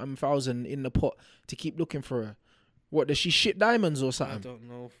 and something thousand in the pot to keep looking for her? What, does she shit diamonds or I something? don't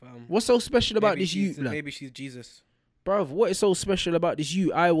know, fam. What's so special about Maybe this youth, blood? Maybe she's Jesus. Bruv, what is so special about this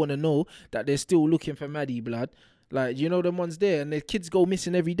youth? I want to know that they're still looking for Maddie, blood. Like, you know them ones there, and the kids go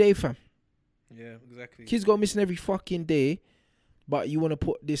missing every day, fam. Yeah, exactly. Kids go missing every fucking day, but you want to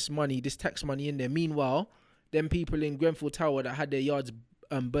put this money, this tax money in there. Meanwhile, them people in Grenfell Tower that had their yards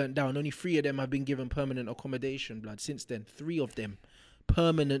burnt down, only 3 of them have been given permanent accommodation, blood. Since then, 3 of them.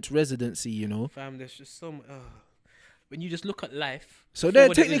 Permanent residency, you know. Fam, there's just so much. When you just look at life. So for they're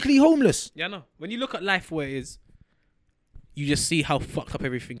what it is- technically homeless. Yeah, no. When you look at life where it is, you just see how fucked up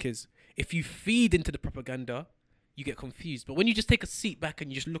everything is. If you feed into the propaganda, you get confused. But when you just take a seat back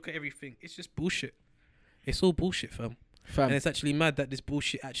and you just look at everything, it's just bullshit. It's all bullshit, fam. And it's actually mad that this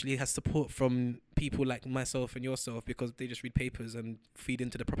bullshit actually has support from people like myself and yourself, because they just read papers and feed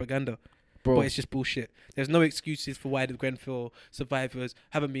into the propaganda. Bro. But it's just bullshit. There's no excuses for why the Grenfell survivors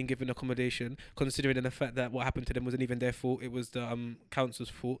haven't been given accommodation, considering the fact that what happened to them wasn't even their fault. It was the council's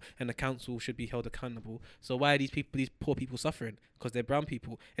fault, and the council should be held accountable. So why are these poor people suffering? Because they're brown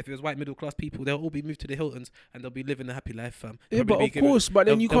people. If it was white middle class people, they'll all be moved to the Hiltons and they'll be living a happy life, fam. Yeah, They'll but probably of be given- course, but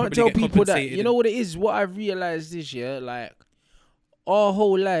then they'll- you they'll can't probably tell get people that, compensated you know what it is? What I've realized this year, like, our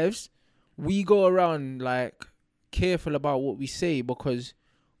whole lives, we go around, like, careful about what we say because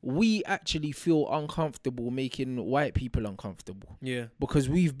we actually feel uncomfortable making white people uncomfortable Yeah, because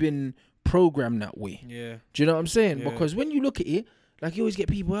we've been programmed that way. yeah, Do you know what I'm saying? Yeah. Because when you look at it, like, you always get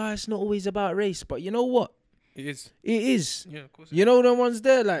people, it's not always about race, but you know what? it is. It is. Yeah, of course. You know the ones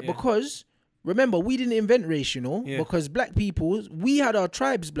there, like, Yeah. because remember, we didn't invent race, you know, Yeah. because black people, we had our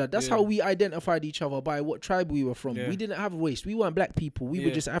tribes, blood. That's Yeah. how we identified each other, by what tribe we were from. Yeah. We didn't have race. We weren't black people. We were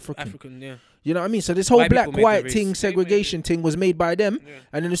Yeah. just African. African, yeah. You know what I mean? So this whole White people black made the white race. thing, They segregation thing was made by them. Yeah.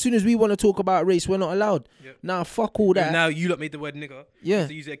 And then as soon as we want to talk about race, we're not allowed. Yep. Nah, fuck all that. Now you lot made the word nigger. Yeah.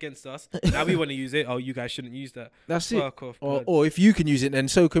 To use it against us. Now we want to use it. Oh, you guys shouldn't use that. That's it. Fuck off. Or, blood. or if you can use it, then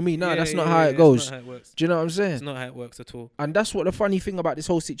so can we. Nah, Yeah, that's yeah, not yeah, how yeah, it goes. It's not how it works. Do you know what I'm saying? It's not how it works at all. And that's what the funny thing about this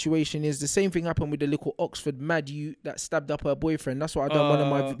whole situation is. The same same thing happened with the little Oxford mad you that stabbed up her boyfriend. That's what I done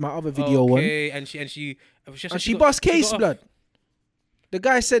one of my other video on. Okay, and she bust case, blood. The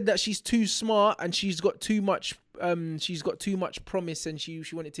guy said that she's too smart and she's got too much promise, and she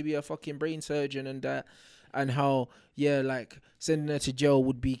wanted to be a fucking brain surgeon, and that, and how like sending her to jail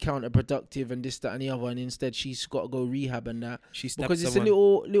would be counterproductive and this, that, and the other, and instead she's got to go rehab and that. She stabbed because someone.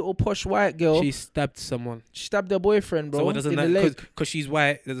 It's a little posh white girl. She stabbed someone. She stabbed her boyfriend, bro. So what doesn't in that, the leg. Because she's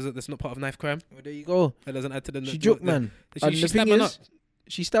white, that's not part of knife crime. Well, there you go. That doesn't add to the. She joked, man. And She the stabbed thing man is, up.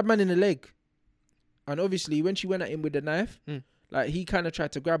 she stabbed man in the leg, and obviously when she went at him with the knife, like he kind of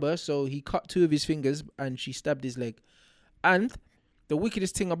tried to grab her, so he cut 2 of his fingers and she stabbed his leg. And the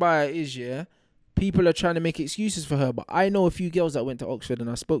wickedest thing about it is, people are trying to make excuses for her, but I know a few girls that went to Oxford and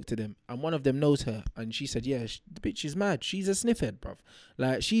I spoke to them, and one of them knows her, and she said, yeah, the bitch is mad. She's a sniffhead, bruv.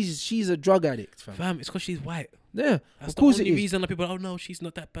 Like, she's a drug addict, fam. Fam, it's because she's white. Yeah, that's of course the only it is. reason that people, oh no, she's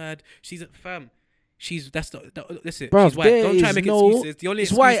not that bad. She's a fam. Listen, Bruv, she's white. Don't try and make excuses. The only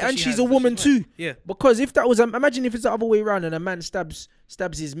it's excuse white, that and she she's has a is that woman she's too. white. Yeah. Because if that was, imagine if it's the other way around and a man stabs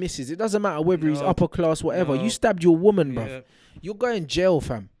his missus. It doesn't matter whether he's upper class, whatever. No. You stabbed your woman, bruv. Yeah. You're going jail,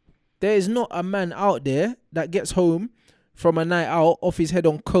 fam. There is not a man out there that gets home from a night out off his head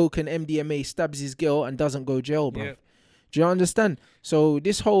on coke and MDMA, stabs his girl and doesn't go jail, bruv. Yeah. Do you understand? So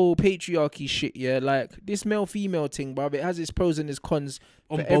this whole patriarchy shit, like this male-female thing, bruv, it has its pros and its cons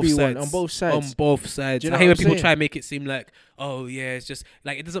for everyone, on both sides. On both sides. Do you know I hate what when I'm people saying? try and make it seem like, oh yeah, it's just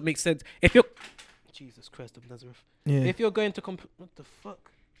like it doesn't make sense. If you're Jesus Christ of Nazareth. Yeah. If you're going to what the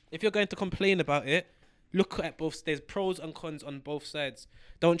fuck? If you're going to complain about it, look at both. There's pros and cons on both sides.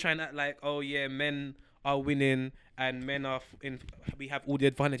 Don't try and act like, oh yeah, men are winning and men are we have all the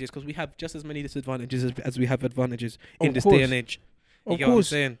advantages, because we have just as many disadvantages as we have advantages in this day and age. You get what I'm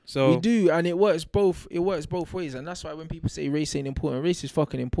saying? So we do, and it works both ways, and that's why when people say race ain't important, race is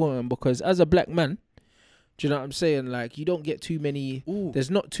fucking important, because as a black man, do you know what I'm saying? Like, you don't get too many. There's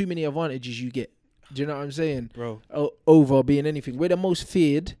not too many advantages you get. Do you know what I'm saying, bro? Over being anything, we're the most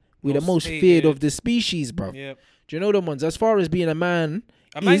feared. We're the most feared of the species, bro. Yeah. Do you know them ones? As far as being a man,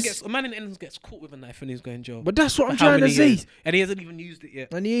 a man in England gets caught with a knife and he's going jail. But that's what I'm trying to say. And he hasn't even used it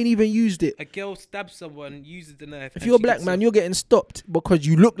yet. And he ain't even used it. A girl stabs someone, uses the knife. If you're a black man, you're getting stopped because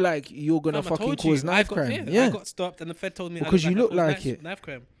you look like you're gonna fucking cause knife crime. I got stopped and the Fed told me because you look like it. Knife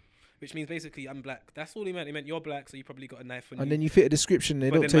crime. Which means basically I'm black. That's all he meant. He meant you're black, so you probably got a knife on you. And then you fit a description. They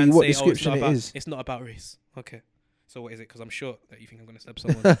don't tell you what description it is. It's not about race. Okay. So what is it? Because I'm short that you think I'm going to stab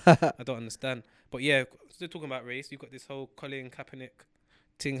someone. I don't understand. But yeah, still talking about race. You've got this whole Colin Kaepernick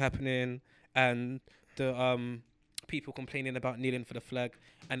thing happening, and the people complaining about kneeling for the flag.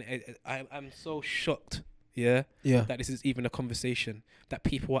 And I'm so shocked, that this is even a conversation, that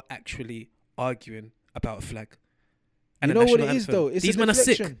people are actually arguing about a flag. And you know what it is, though? It's these men are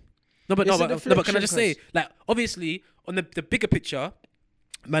sick. No, but can I just say, like, obviously on the bigger picture,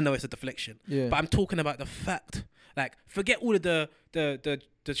 man, no, it's a deflection. Yeah. But I'm talking about the fact. Like, forget all of the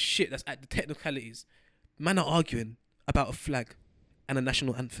shit that's at the technicalities. Man are arguing about a flag and a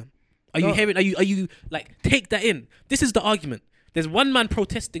national anthem. You hearing? Are you like, take that in? This is the argument. There's one man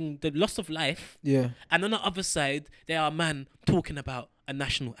protesting the loss of life. Yeah. And on the other side, there are a man talking about a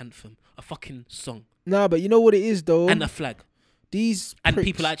national anthem, a fucking song. Nah, but you know what it is though? And a flag. These and pricks,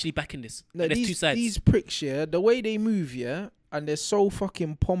 people are actually backing this. No, there's two sides. These pricks, the way they move, and they're so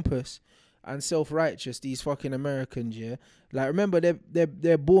fucking pompous and self-righteous, these fucking Americans, like, remember,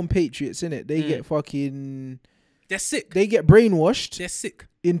 they're born patriots, innit? They get fucking, they're sick. They get brainwashed. They're sick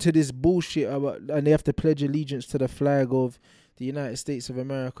into this bullshit and they have to pledge allegiance to the flag of the United States of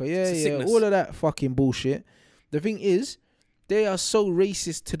America. All of that fucking bullshit. The thing is, they are so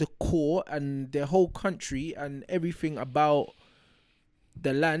racist to the core, and their whole country and everything about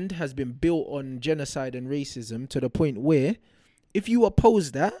the land has been built on genocide and racism, to the point where if you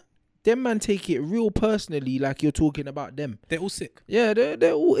oppose that, them man take it real personally, like you're talking about them. They're all sick. Yeah,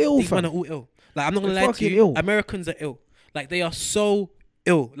 they're all ill. These men are all ill. Like, I'm not gonna lie to you, Ill. Americans are ill. Like, they are so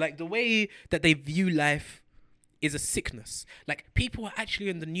ill. Like, the way that they view life is a sickness. Like, people are actually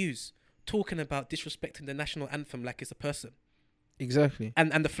in the news talking about disrespecting the national anthem like it's a person. Exactly.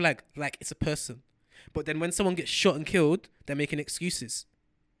 And the flag like it's a person. But then when someone gets shot and killed, they're making excuses.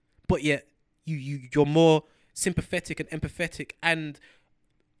 But yet you're more sympathetic and empathetic and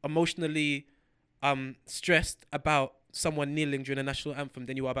emotionally stressed about someone kneeling during a national anthem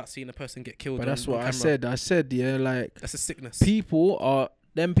than you are about seeing a person get killed. But that's what I said. I said, like, that's a sickness. People are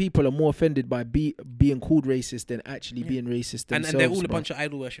more offended by being called racist than actually being racist themselves. And they're all a bunch of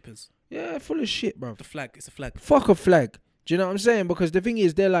idol worshippers. Yeah, full of shit, bro. The flag, it's a flag. Fuck a flag. Do you know what I'm saying? Because the thing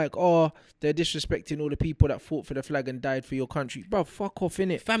is, they're like, oh, they're disrespecting all the people that fought for the flag and died for your country. Bro, fuck off,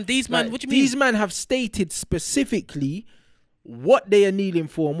 innit? Fam, these man, what do you mean? These men have stated specifically what they are kneeling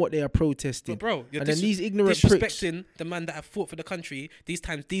for and what they are protesting. But bro, you're and then these ignorant pricks. disrespecting the man that have fought for the country.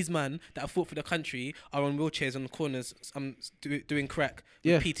 These man that have fought for the country are on wheelchairs on the corners, doing crack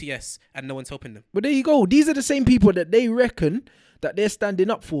with PTS, and no one's helping them. But there you go. These are the same people that they reckon that they're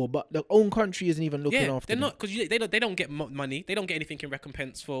standing up for, but their own country isn't even looking after they're them. not, because they don't get money. They don't get anything in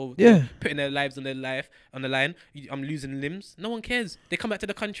recompense for Yeah. putting their lives on the line. I'm losing limbs. No one cares. They come back to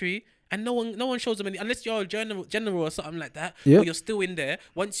the country and no one shows them any, unless you're a general or something like that. Yep. Or you're still in there.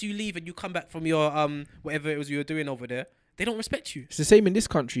 Once you leave and you come back from your whatever it was you were doing over there, they don't respect you. It's the same in this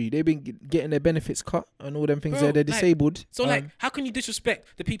country. They've been getting their benefits cut and all them things. Bro, They're disabled. So how can you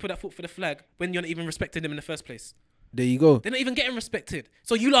disrespect the people that fought for the flag when you're not even respecting them in the first place? There you go. They're not even getting respected.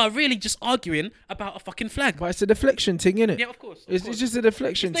 So you lot are really just arguing about a fucking flag. But it's a deflection thing, innit? Yeah, of course. It's just a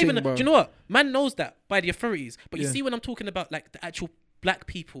deflection thing, bro. Do you know what? Man knows that by the authorities. But you Yeah. see when I'm talking about like the actual black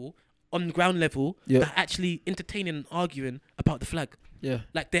people on the ground level that are actually entertaining and arguing about the flag. Yeah.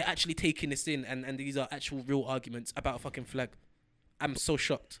 Like they're actually taking this in and these are actual real arguments about a fucking flag. I'm so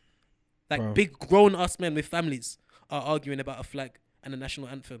shocked. Like Bro. big grown ass men with families are arguing about a flag and a national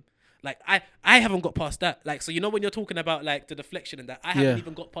anthem. Like I haven't got past that. Like, so you know when you're talking about like the deflection and that, I haven't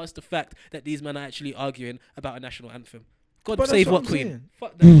even got past the fact that these men are actually arguing about a national anthem. God But save that's what I'm queen? saying.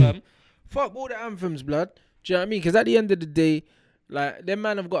 Fuck that, fam. Fuck all the anthems, blood. Do you know what I mean? Because at the end of the day, like, them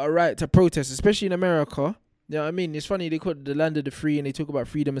man have got a right to protest, especially in America. You know what I mean? It's funny, they call it the land of the free and they talk about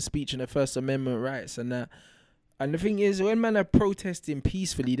freedom of speech and the First Amendment rights and that. And the thing is, when man are protesting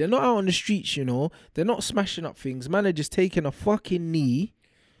peacefully, they're not out on the streets, you know. They're not smashing up things. Man are just taking a fucking knee.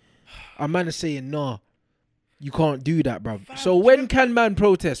 And man are saying, nah, you can't do that, bruv. So when can man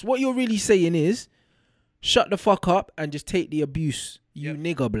protest? What you're really saying is, shut the fuck up and just take the abuse, you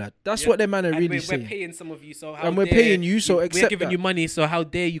nigger, blood. That's what them man are really saying. We're paying some of you, so And we're paying you, so we're accept giving that. you money, so how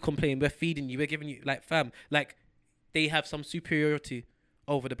dare you complain? We're feeding you. We're giving you, like, fam, like, they have some superiority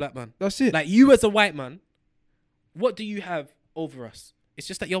over the black man. That's it. Like, you as a white man, what do you have over us? It's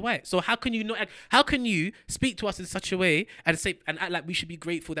just that you're white. So how can you not? How can you speak to us in such a way and say and act like we should be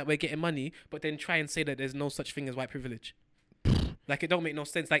grateful that we're getting money, but then try and say that there's no such thing as white privilege? Like, it don't make no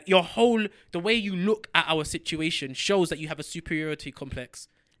sense. Like, the way you look at our situation shows that you have a superiority complex,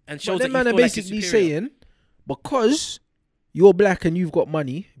 and shows that you man feel are like basically you're superior. saying, because you're black and you've got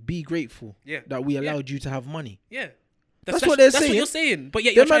money, be grateful that we allowed you to have money. Yeah. That's what they're saying. That's what you're saying. But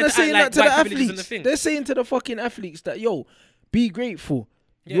yet you're Them man trying are to act saying like that to white the privilege isn't a athletes. thing. They're saying to the fucking athletes that, yo, be grateful.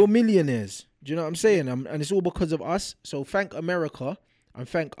 Yeah. You're millionaires. Do you know what I'm saying? And it's all because of us. So thank America and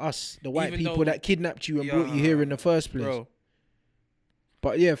thank us, the white Even people though- that kidnapped you and brought you here in the first place. Bro.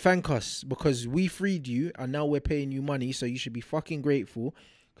 But yeah, thank us because we freed you and now we're paying you money. So you should be fucking grateful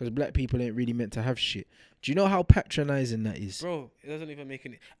because black people ain't really meant to have shit. Do you know how patronizing that is? Bro, it doesn't even make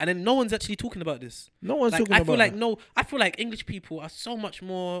any. And then no one's actually talking about this. No one's Like, talking I about feel like that. I feel like English people are so much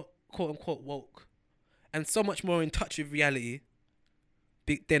more quote unquote woke, and so much more in touch with reality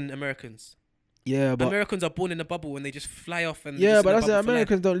than Americans. Yeah, but Americans are born in a bubble and they just fly off and yeah, just but in a that's it. bubble for life.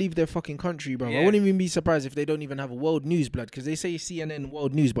 Americans don't leave their fucking country, bro. I Yeah. wouldn't even be surprised if they don't even have a world news, blood, because they say CNN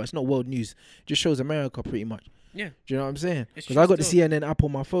world news, but it's not world news. It just shows America pretty much. Yeah, Do you know what I'm saying? It's Because I got true the CNN app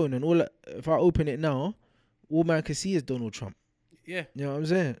on my phone, and if I open it now, all man can see is Donald Trump. yeah, You know what I'm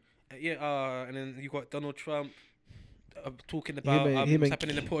saying? yeah. And then you got Donald Trump talking about him what's and-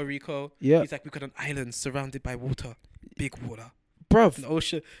 happening in Puerto Rico. Yeah, He's like, we've got an island surrounded by water, big water, bruv. the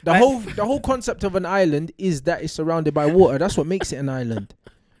ocean. The Like- whole concept of an island is that it's surrounded by water. That's what makes it an island.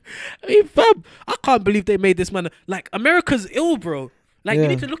 I mean, fam, I can't believe they made this man. Like, America's ill, bro. Like, Yeah. you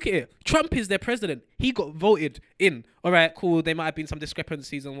need to look at it. Trump is their president. He got voted in. All right, cool. There might have been some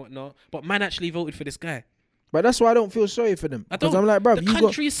discrepancies and whatnot, but man actually voted for this guy. But that's why I don't feel sorry for them. I Because don't. I'm like, bruv, The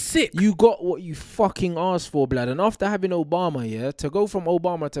country is sick. you got what you fucking asked for, blood. And after having Obama, to go from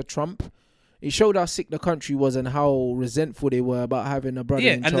Obama to Trump, it showed how sick the country was and how resentful they were about having a brother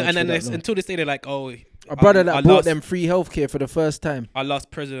Yeah, in and charge then for that long. until this day, they're like, oh, A brother our that brought last- them free healthcare for the first time. Our last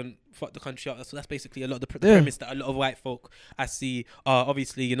president fucked the country up. So that's basically a lot of the Yeah. premise that a lot of white folk I see.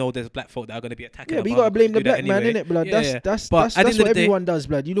 Obviously, you know, there's black folk that are going to be attacking. Yeah, but you Obama, gotta blame the do that black man, anyway. innit, blood? Yeah, yeah. That's But that's at the end of what the day- everyone does,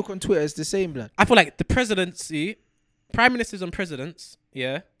 blood. You look on Twitter, it's the same, blood. I feel like the presidency, prime ministers and presidents,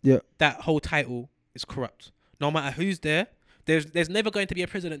 Yeah. that whole title is corrupt. No matter who's there, there's never going to be a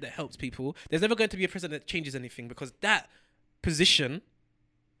president that helps people. There's never going to be a president that changes anything, because that position,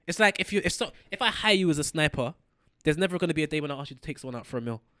 it's like if I hire you as a sniper, there's never going to be a day when I ask you to take someone out for a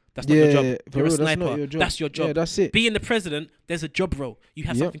meal. That's not your job. for You're a real, that's sniper. not your job. That's your job. Yeah, that's it. Being the president, there's a job role. You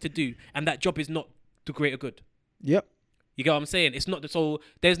have Yep. something to do, and that job is not the greater good. Yep. You get what I'm saying? It's not so.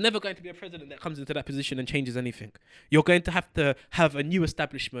 There's never going to be a president that comes into that position and changes anything. You're going to have a new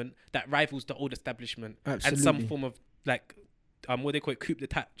establishment that rivals the old establishment, Absolutely. and some form of like, what they call it, coup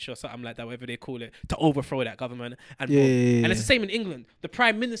d'etat or something like that, whatever they call it, to overthrow that government. And Yeah, boom. yeah, yeah, And it's yeah. the same in England. The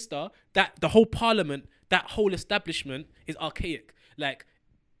prime minister, that the whole parliament, that whole establishment is archaic. Like,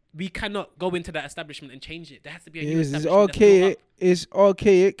 we cannot go into that establishment and change it. There has to be a new It's establishment that's built archaic. up. It's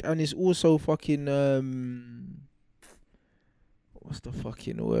archaic, and it's also fucking what's the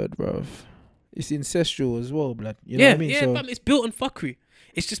fucking word, bruv? It's ancestral as well, blood. You know what I mean? Yeah, So fam, it's built on fuckery.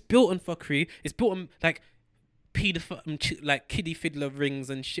 It's just built on fuckery. It's built on like like kiddie fiddler rings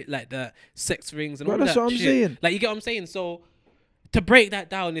and shit like that, sex rings and Bro, all that's that what I'm shit. saying. Like, you get what I'm saying? So to break that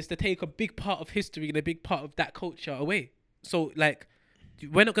down is to take a big part of history and a big part of that culture away. So like,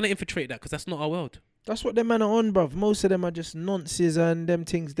 we're not gonna infiltrate that because that's not our world. that's what them man are on, bruv. Most of them are just nonsense and them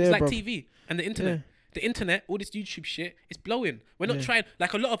things there, It's like bruv. TV and the internet. Yeah. The internet, all this YouTube shit, is blowing. We're not Yeah. trying.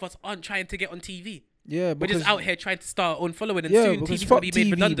 Like, a lot of us aren't trying to get on TV. Yeah, We're because just out here trying to start our own following, and yeah, soon because TV's fuck gonna be made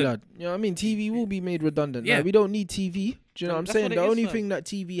TV, redundant. blood. You know what I mean? TV will be made redundant. Yeah. Like, we don't need TV. Do you know what I'm That's saying? what it The is, only fam. thing that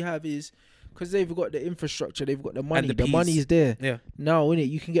TV have is because they've got the infrastructure, they've got the money. the The peas. money is there. Yeah. Now, innit,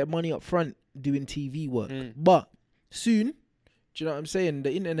 you can get money up front doing TV work. Mm. But soon, do you know what I'm saying?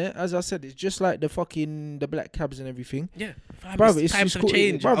 The internet, as I said, it's just like the black cabs and everything. Yeah, fam, Bruv, it's times just have called-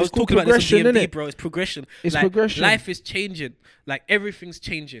 changed. bruv, I was it's called talking about this on progression, DMV, innit? bro. It's progression. It's Like, progression. Life is changing. Like, everything's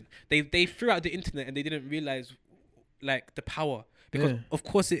changing. They threw out the internet and they didn't realize like the power, because Yeah. of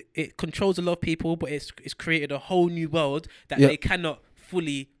course it controls a lot of people, but it's created a whole new world that Yeah. they cannot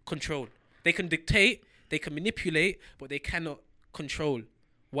fully control. They can dictate, they can manipulate, but they cannot control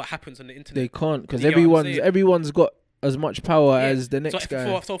what happens on the internet. They can't, because You get what I'm saying? everyone's got as much power Yeah. as the next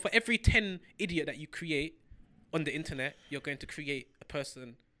guy. So for every 10 idiot that you create on the internet, you're going to create a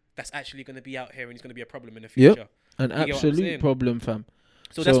person that's actually going to be out here and he's going to be a problem in the Yep. future. An You get what I'm absolute saying? problem, fam.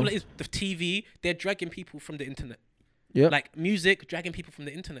 So that's So- what it is. The TV, they're dragging people from the internet. Yep. Like music, dragging people from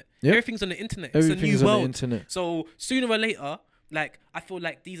the internet. Yep. Everything's on the internet. It's a Everything's new on world. the internet. So sooner or later, like, I feel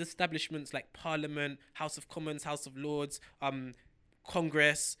like these establishments like Parliament, House of Commons, House of Lords,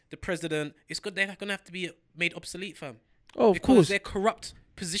 Congress, the President, they're gonna have to be made obsolete, fam. Oh, of Because course. they're corrupt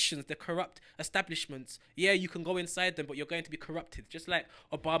positions, they're corrupt establishments. Yeah, you can go inside them, but you're going to be corrupted. Just like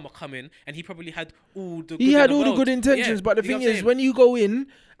Obama coming, and he probably had all the He good had in all the world. good intentions, Yeah, but the you know thing what I'm is, saying? when you go in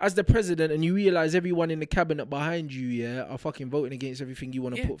as the president and you realize everyone in the cabinet behind you, yeah, are fucking voting against everything you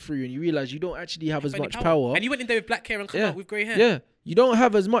want to Yeah. put through, and you realize you don't actually have as Any much power. And you went in there with black hair and come Yeah. out with grey hair. Yeah, you don't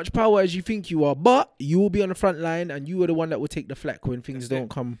have as much power as you think you are, but you will be on the front line, and you are the one that will take the flak when things That's don't it.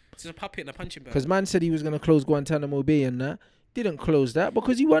 come. It's just a puppet and a punching bag. Because man said he was gonna close Guantanamo Bay and that didn't close that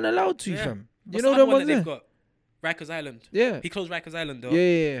because he wasn't allowed to, Yeah. fam. You What's know the the other one ones that there? they've got? Rikers Island. Yeah. He closed Rikers Island though.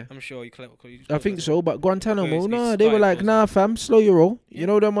 Yeah. I'm sure you I think that. so, but Guantanamo, Because nah, it's they were started like, closing. nah, fam, slow your roll. Yeah. You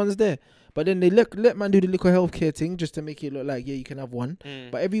know them ones there. But then they let man do the little healthcare thing just to make it look like, yeah, you can have one.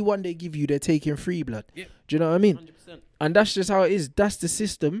 But every one they give you, they're taking free blood. Yep. Do you know what I mean? 100%. And that's just how it is. That's the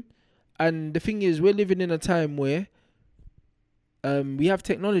system. And the thing is, we're living in a time where we have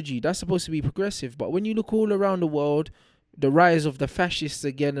technology. That's supposed to be progressive. But when you look all around the world, the rise of the fascists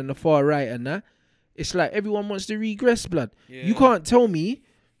again and the far right and that, it's like everyone wants to regress, blood. Yeah. You can't tell me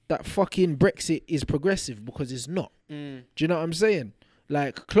that fucking Brexit is progressive, because it's not. Do you know what I'm saying?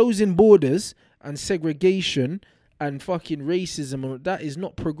 Like, closing borders and segregation and fucking racism, that is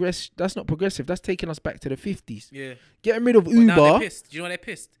not That's not progressive. That's taking us back to the 50s. Yeah. Getting rid of But now they're Uber. pissed. Do you know why they're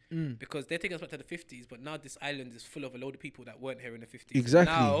pissed? Mm. Because they're taking us back to the 50s, but now this island is full of a load of people that weren't here in the 50s.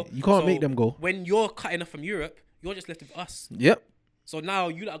 Exactly. Now, You can't so make them go. When you're cutting off from Europe, you're just left with us. Yep. So now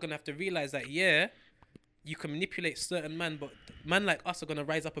you lot are gonna have to realize that, yeah, you can manipulate certain man, but man like us are gonna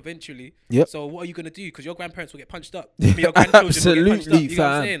rise up eventually. Yep. So what are you gonna do? Because your grandparents will get punched up. I mean, your grandchildren will get punched Absolutely, up. You know what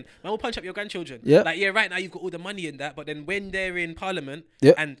I'm fam. saying? Man will punch up your grandchildren. Yep. Like, yeah, right now you've got all the money in that, but then when they're in Parliament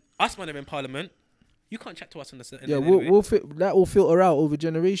Yep. and us when they're in Parliament, you can't chat to us on the certain. Yeah, anyway. that will filter out over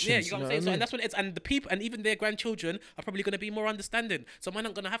generations. Yeah, you know what I'm saying? I So, mean? and that's what it's, and the people, and even their grandchildren are probably going to be more understanding. So, man,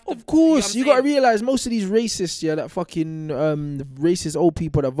 I'm going to have to. Of course, you know what got to I'm saying? realize most of these racists, yeah, that fucking racist old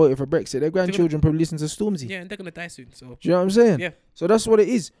people that voted for Brexit, their grandchildren probably listen to Stormzy. Yeah, and they're going to die soon. So, Do you know what I'm saying? Yeah. So that's what it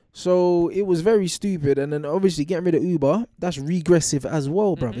is. So it was very stupid, and then obviously getting rid of Uber, that's regressive as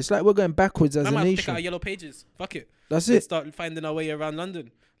well, bruv. Mhm. It's like we're going backwards as man a might have to take out our nation. yellow pages. Fuck it. That's Let's it. start finding our way around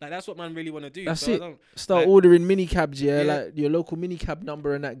London. Like, that's what man really want to do. That's so it. I don't, Start like- ordering mini cabs, yeah, Yeah. like your local mini cab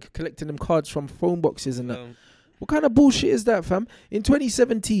number and that, collecting them cards from phone boxes and that. um, What kind of bullshit is that, fam? In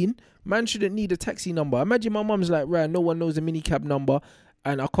 2017, man shouldn't need a taxi number. Imagine my mum's like, right, no one knows the minicab number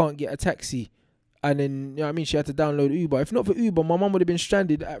and I can't get a taxi. And then, you know what I mean, she had to download Uber. If not for Uber, my mum would have been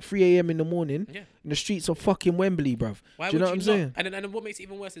stranded at 3 a.m. in the morning Yeah. in the streets of fucking Wembley, bruv. Why Do you know would what I'm not? saying? And then what makes it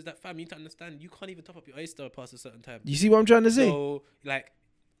even worse is that, fam, you need to understand, you can't even top up your Oyster past a certain time. You see what I'm trying to say? So, like,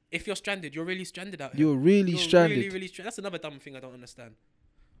 if you're stranded, you're really stranded out here. You're really stranded. Really, really That's another dumb thing I don't understand.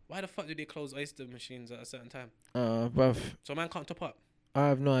 Why the fuck do they close Oyster machines at a certain time? Bruv, So a man can't top up I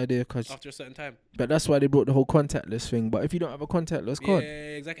have no idea, after a certain time. but that's why they brought the whole contactless thing. But if you don't have a contactless card, Yeah,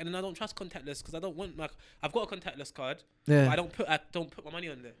 exactly. And then I don't trust contactless because I don't want I've got a contactless card, yeah, but I don't put my money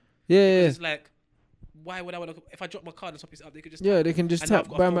on there. yeah. It's like, why would I want to? If I drop my card and top it up, they could just Yeah, they can just and now tap, I've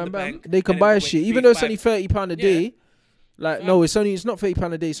got to bam, phone bam, the bam. bank, They can and then buy wait shit, 3, even though it's 5 only £30 a day. Like, Fam. no, it's not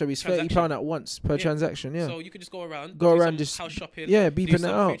 £30 a day. Sorry, it's £30 Transaction. at once per Yeah. transaction. Yeah, So you could just go around, Go do around some just- house shopping, yeah, do beeping it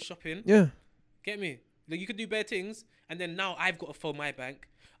some out. food shopping. Yeah, Get me? Like, you could do bare things, and then now I've got to phone my bank.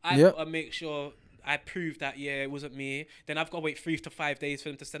 I've Yep. got to make sure I prove that it wasn't me. Then I've got to wait 3 to 5 days for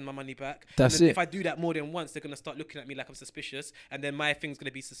them to send my money back. That's and then it. If I do that more than once, they're gonna start looking at me like I'm suspicious, and then my thing's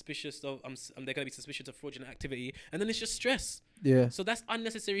gonna be suspicious. So they're gonna be suspicious of fraudulent activity, and then it's just stress. yeah. So that's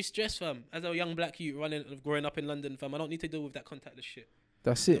unnecessary stress, fam. As a young black youth growing up in London, fam, I don't need to deal with that contactless shit.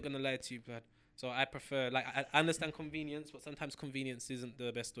 That's I'm not it. gonna lie to you, blood. So I prefer, like, I understand convenience, but sometimes convenience isn't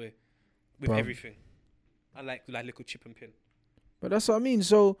the best way with Bruv. everything. I like little chip and pin. But that's what I mean.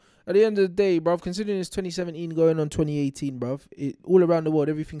 So at the end of the day, bruv, considering it's 2017 going on 2018, bruv, all around the world,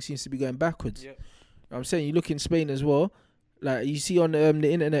 everything seems to be going backwards. Yep. I'm saying, you look in Spain as well. Like, you see on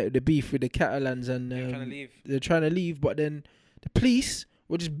the internet the beef with the Catalans and They're trying to leave. they're trying to leave, but then the police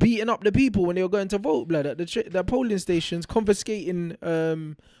were just beating up the people when they were going to vote, blood, at the polling stations, confiscating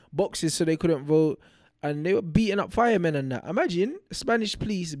boxes so they couldn't vote, and they were beating up firemen and that. Imagine Spanish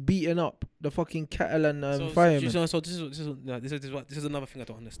police beating up the fucking Catalan firemen. So this is another thing I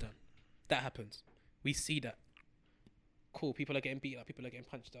don't understand. That happens. We see that. Cool. People are getting beat up. People are getting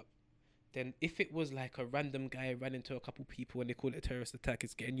punched up. Then if it was like a random guy ran into a couple people and they call it a terrorist attack,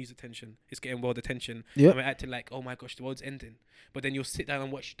 it's getting news attention. It's getting world attention. Yep. And we're acting like, oh my gosh, the world's ending. But then you'll sit down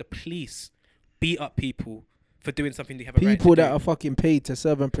and watch the police beat up people for doing something they have a right to People that do. are fucking paid to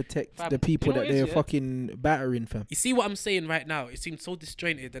serve and protect Fam, the do you people know that what it they're is, yeah? fucking battering, fam. You see what I'm saying right now? It seems so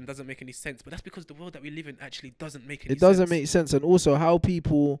disjointed and doesn't make any sense. But that's because the world that we live in actually doesn't make any sense. It doesn't make sense. And also how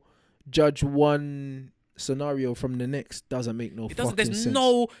people judge one scenario from the next doesn't make no It doesn't. fucking There's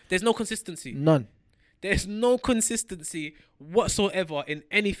sense. there's no consistency. None. There's no consistency whatsoever in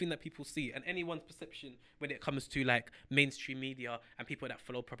anything that people see and anyone's perception when it comes to like mainstream media and people that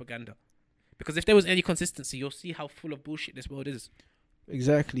follow propaganda. Because if there was any consistency, you'll see how full of bullshit this world is.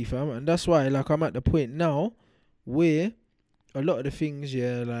 Exactly, fam. And that's why, like, I'm at the point now where a lot of the things,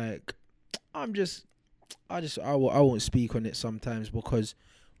 yeah, like, I won't speak on it sometimes because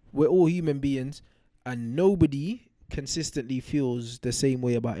we're all human beings and nobody consistently feels the same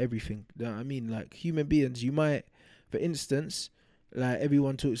way about everything. You know what I mean? Like, human beings, you might, for instance, like,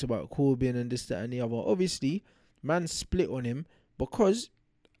 everyone talks about Corbyn and this, that, and the other. Obviously, man split on him because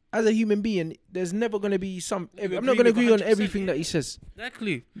as a human being, there's never going to be I'm not going to agree on 100%, everything that yeah. he says.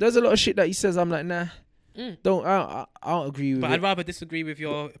 Exactly. There's a lot of shit that he says. I'm like, nah, I don't agree with But it. I'd rather disagree with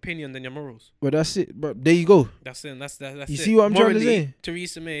your opinion than your morals. But that's it. But there you go. That's it. That's You it. see what I'm trying to Morally, say?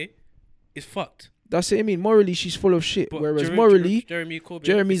 Theresa May is fucked. That's it. I mean, morally, she's full of shit. But Whereas morally, Jeremy Corbyn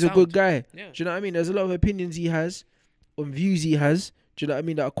Jeremy's is a good sound. guy. Yeah. Do you know what I mean? There's a lot of opinions he has, on views he has. Do you know what I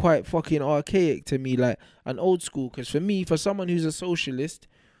mean? That are quite fucking archaic to me, like, and old school. Because for me, for someone who's a socialist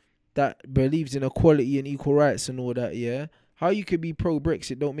that believes in equality and equal rights and all that, yeah, how you could be pro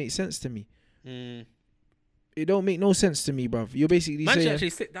Brexit don't make sense to me. It don't make no sense to me, bruv. You're basically Man should saying actually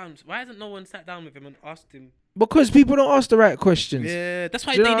sit down. Why hasn't no one sat down with him and asked him? because people don't ask the right questions. Yeah, that's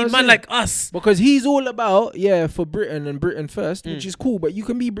why Do you they know what need I'm man saying? like us. Because he's all about, for Britain and Britain first, which Mm. is cool, but you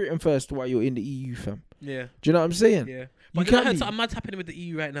can be Britain first while you're in the EU, fam. Yeah, Do you know what I'm saying? yeah. You But then I can heard be. something mad's happening with the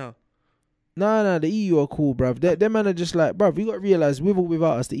EU right now. Nah, the EU are cool, bruv. Them man are just like, bruv, you got to realise, with or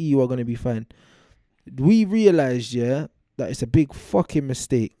without us, the EU are going to be fine. We realised, that it's a big fucking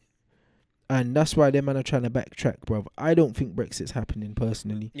mistake. And that's why them man are trying to backtrack, bruv. I don't think Brexit's happening,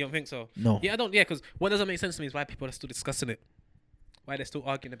 personally. You don't think so? No. Yeah, I don't. Yeah, because what doesn't make sense to me is why people are still discussing it. Why they're still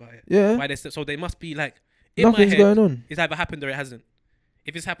arguing about it. Yeah. Why so they must be like, in Nothing's my head, going on. it's either happened or it hasn't.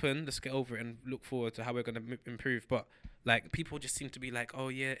 If it's happened, let's get over it and look forward to how we're going to improve. But like, people just seem to be like, oh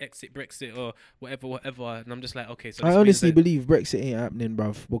yeah, exit Brexit or whatever. And I'm just like, okay. So I this honestly means that- believe Brexit ain't happening,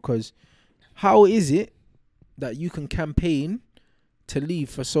 bruv. Because how is it that you can campaign to leave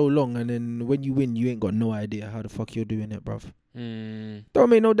for so long and then when you win, you ain't got no idea how the fuck you're doing it, bruv? Don't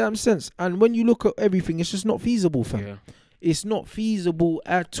make no damn sense. And when you look at everything, it's just not feasible, fam. Yeah. It's not feasible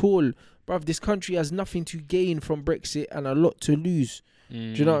at all. Bruv, this country has nothing to gain from Brexit and a lot to lose. Do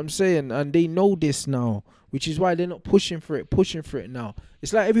you know what I'm saying? And they know this now, which is why they're not pushing for it now.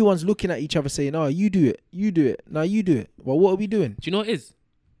 It's like everyone's looking at each other saying, "Oh, you do it. Now you do it." Well, what are we doing? Do you know what it is?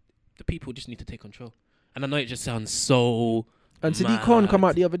 The people just need to take control. And I know it just sounds so. And Sadiq Khan come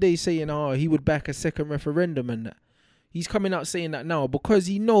out the other day saying, "Oh, he would back a second referendum," and that. He's coming out saying that now because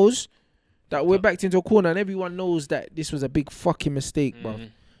he knows that we're backed into a corner, and everyone knows that this was a big fucking mistake, bruv.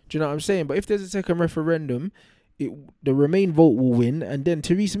 Do you know what I'm saying? But if there's a second referendum, the Remain vote will win, and then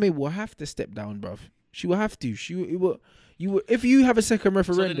Theresa May will have to step down, bruv. She will have to. If you have a second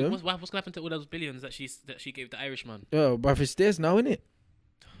referendum, so what's gonna happen to all those billions that she gave the Irishman? Oh, bruv, it's theirs now, innit?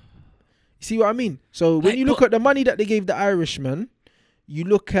 You see what I mean? So when you look at the money that they gave the Irishman, you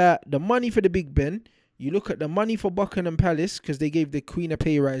look at the money for the Big Ben, you look at the money for Buckingham Palace because they gave the Queen a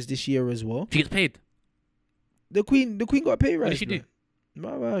pay rise this year as well. She gets paid. The Queen got a pay rise. What did she do?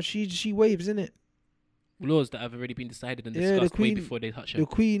 Well, she waves, innit? Laws that have already been decided and discussed way before they touch her. The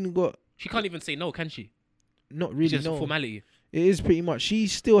Queen got. She can't even say no, can she? Not really. It's just no. a formality. It is pretty much. She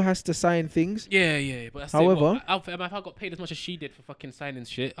still has to sign things. Yeah. But however, if I got paid as much as she did for fucking signing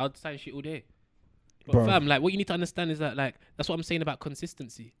shit, I'd sign shit all day. But bro, fam, like, what you need to understand is that, like, that's what I'm saying about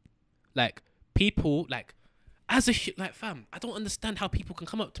consistency. Like, people, like, like, fam, I don't understand how people can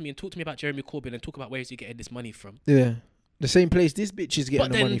come up to me and talk to me about Jeremy Corbyn and talk about where is he getting this money from. Yeah. The same place this bitch is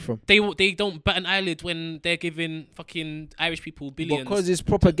getting the money from. They don't bat an eyelid when they're giving fucking Irish people billions. Because it's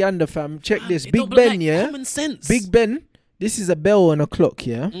propaganda, fam. Check this. It Big don't Ben, like yeah? common sense. Big Ben, this is a bell and a clock,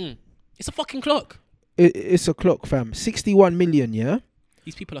 yeah? It's a fucking clock. It's a clock, fam. 61 million, yeah?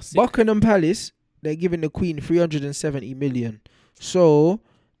 These people are sick. Buckingham Palace, they're giving the Queen 370 million. So,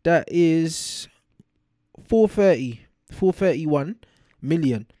 that is 431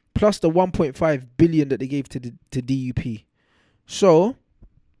 million. Plus the 1.5 billion that they gave to DUP. So,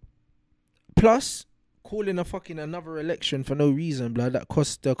 plus calling a fucking another election for no reason, blood, that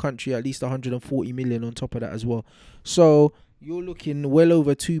cost the country at least 140 million on top of that as well. So you're looking well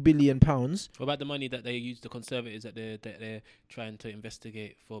over £2 billion. What about the money that they use, the Conservatives that they're trying to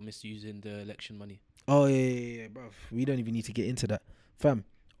investigate for misusing the election money? Oh yeah, bruv. We don't even need to get into that, fam.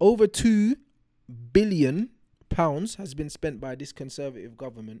 Over £2 billion has been spent by this Conservative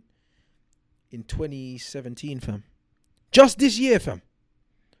government in 2017, fam. Just this year, fam.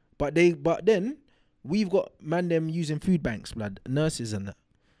 But then we've got them using food banks, blood, nurses and that.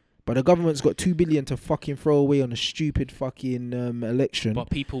 But the government's got 2 billion to fucking throw away on a stupid fucking election. But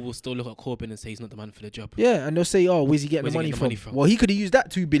people will still look at Corbyn and say he's not the man for the job. Yeah, and they'll say, "Oh, where's he getting the money from?" Well, he could have used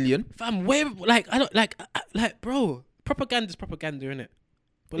that 2 billion. Fam, where? Like, I don't like, bro. Propaganda's propaganda, innit?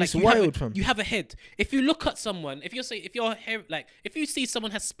 But like, it's wild, fam. You have a head. If you look at someone, if you see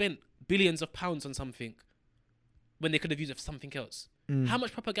someone has spent billions of pounds on something when they could have used it for something else, how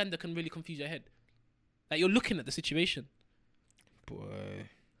much propaganda can really confuse your head? Like, you're looking at the situation. Boy.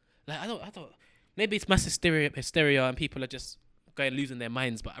 Like, I don't. Maybe it's mass hysteria, and people are just losing their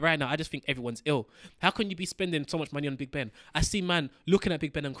minds. But right now, I just think everyone's ill. How can you be spending so much money on Big Ben? I see man looking at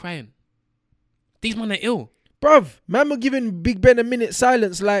Big Ben and crying. These men are ill. Bruv, man were giving Big Ben a minute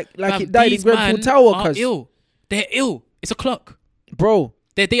silence like it died in Grenfell Tower. Are ill. They're ill. It's a clock. Bro.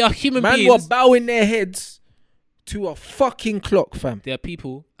 They are human beings. Man were bowing their heads to a fucking clock, fam. There are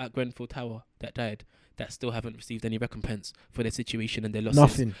people at Grenfell Tower that died that still haven't received any recompense for their situation and their losses.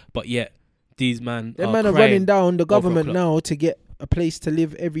 Nothing. But yet, these man are running down the government now to get a place to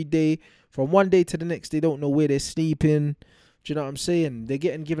live every day. From one day to the next, they don't know where they're sleeping. Do you know what I'm saying? They're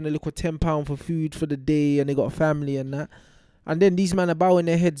getting given a little £10 for food for the day, and they got a family and that. And then these men are bowing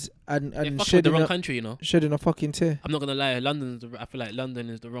their heads and shedding the wrong country, you know. Shedding a fucking tear. I'm not gonna lie, I feel like London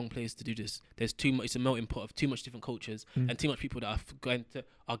is the wrong place to do this. There's too much. It's a melting pot of too much different cultures and too much people that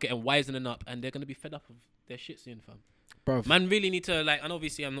are getting wisening up, and they're gonna be fed up of their shit soon, fam. Bro, man, really need to and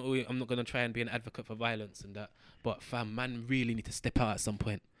obviously I'm not gonna try and be an advocate for violence and that, but fam, man, really need to step out at some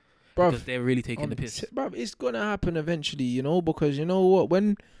point. Because they're really taking the piss. Bruv, it's gonna happen eventually, you know, because you know what?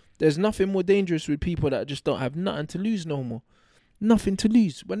 When there's nothing more dangerous with people that just don't have nothing to lose no more. Nothing to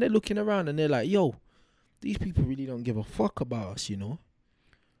lose. When they're looking around and they're like, yo, these people really don't give a fuck about us, you know?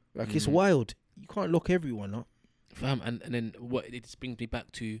 Like, it's wild. You can't lock everyone up. Fam, and then what it just brings me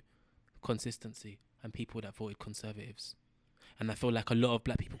back to consistency and people that voted Conservatives. And I feel like a lot of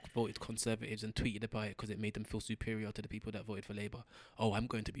black people voted Conservatives and tweeted about it because it made them feel superior to the people that voted for Labour. Oh, I'm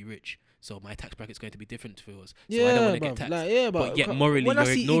going to be rich, so my tax bracket's going to be different to yours. So I don't want to get taxed. Like, but yet morally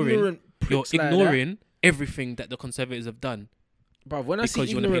you're ignoring everything that the Conservatives have done. Bruv, when I see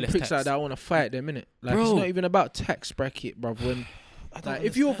ignorant pricks like that, I want to fight them, innit? Like, it's not even about tax bracket, bruv. When, like,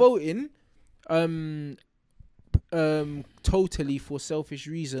 if you're voting totally for selfish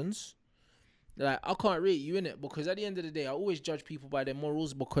reasons, like I can't rate you in it, because at the end of the day, I always judge people by their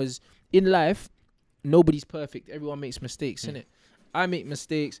morals, because in life, nobody's perfect. Everyone makes mistakes, innit? I make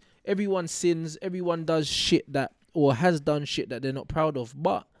mistakes. Everyone sins. Everyone does shit that, or has done shit that they're not proud of.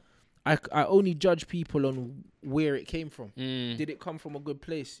 But I only judge people on where it came from. Did it come from a good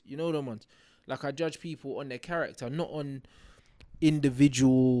place? You know them ones. Like, I judge people on their character, not on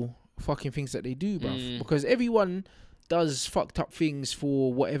individual fucking things that they do, bruv. Because everyone does fucked up things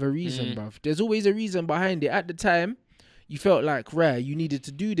for whatever reason, bruv. There's always a reason behind it. At the time, you felt like, you needed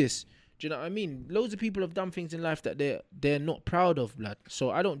to do this. Do you know what I mean? Loads of people have done things in life that they're not proud of, blood.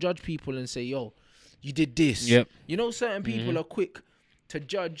 So I don't judge people and say, yo, you did this. Yep. You know, certain people are quick to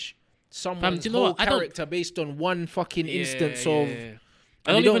judge someone's whole character based on one fucking instance of...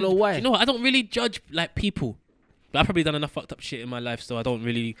 I don't know why. You know what? I don't really judge like people. But I've probably done enough fucked up shit in my life, so I don't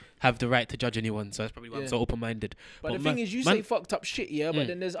really have the right to judge anyone. So that's probably why I'm so open-minded. But the thing is, you say fucked up shit, but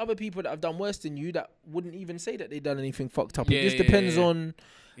then there's other people that have done worse than you that wouldn't even say that they've done anything fucked up. It just depends on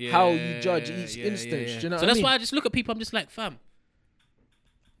how you judge each instance. Do you know so what that's I mean? why I just look at people. I'm just like, fam,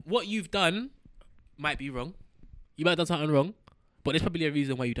 what you've done might be wrong. You might have done something wrong, but there's probably a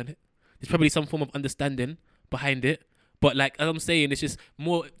reason why you've done it. There's probably some form of understanding behind it. But like, as I'm saying, it's just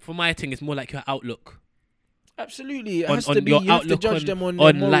more, for my thing, it's more like your outlook. Absolutely, it has to be. You have to judge them on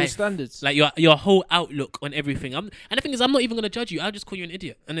their moral standards. Like your whole outlook on everything. And the thing is, I'm not even gonna judge you. I'll just call you an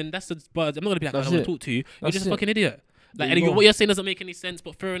idiot, and then that's the. But I'm not gonna be like, I don't want to talk to you. You're just a fucking idiot. Like, and what you're saying doesn't make any sense.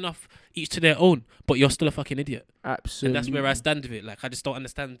 But fair enough, each to their own. But you're still a fucking idiot. Absolutely, and that's where I stand with it. Like, I just don't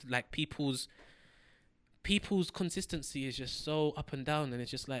understand. Like, people's consistency is just so up and down, and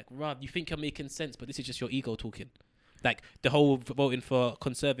it's just like, Rob, you think you're making sense, but this is just your ego talking. Like, the whole voting for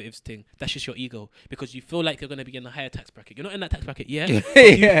Conservatives thing, that's just your ego. Because you feel like you're going to be in a higher tax bracket. You're not in that tax bracket yet. You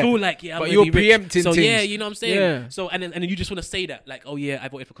feel like, I'm but you're preempting so, things. yeah, you know what I'm saying? Yeah. So, and then you just want to say that. Like, oh, yeah, I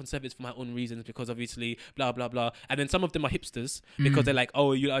voted for Conservatives for my own reasons because obviously, blah, blah, blah. And then some of them are hipsters because they're like,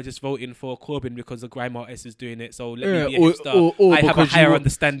 oh, you are just voting for Corbyn because the grime artist is doing it. So let me be a hipster. Or I have a higher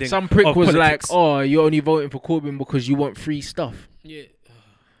understanding. Some prick was politics. like, oh, you're only voting for Corbyn because you want free stuff. Yeah.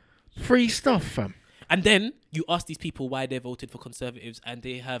 Free stuff, fam. And then you ask these people why they voted for Conservatives and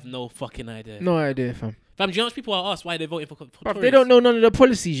they have no fucking idea. No idea, fam. Fam, do you know how much people are asked why they're voting for Tories? They don't know none of the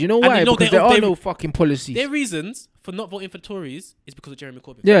policies. You know why? Because there are no fucking policies. Their reasons for not voting for Tories is because of Jeremy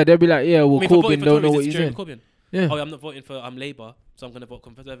Corbyn. Yeah, they'll be like, Corbyn don't know what he's doing. Yeah. Oh, I'm not voting for Labour, so I'm going to vote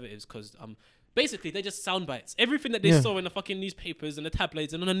Conservatives because basically they're just sound bites. Everything that they saw in the fucking newspapers and the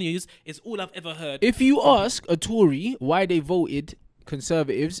tabloids and on the news is all I've ever heard. If you ask a Tory why they voted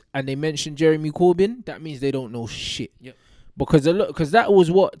Conservatives and they mention Jeremy Corbyn, that means they don't know shit. Yep. Because that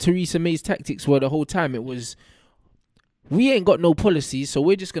was what Theresa May's tactics were the whole time. It was, we ain't got no policies, so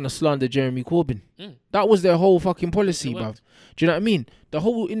we're just gonna slander Jeremy Corbyn. That was their whole fucking policy, bruv. Do you know what I mean?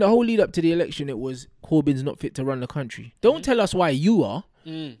 In the whole lead up to the election, it was Corbyn's not fit to run the country. Don't tell us why you are.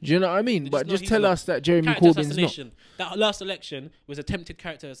 Do you know what I mean? But just tell us that Jeremy Corbyn's not. That last election was attempted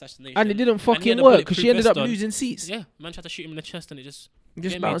character assassination. And it didn't fucking work because she ended up losing seats. Yeah, man tried to shoot him in the chest and it just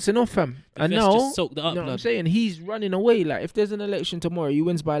bouncing off, fam. And now, you know what I'm saying? He's running away. Like, if there's an election tomorrow, he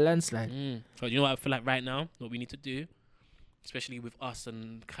wins by a landslide. So you know what I feel like right now? What we need to do, especially with us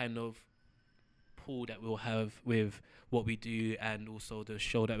and kind of pool that we'll have with what we do and also the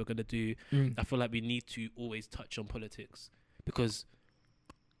show that we're going to do, I feel like we need to always touch on politics because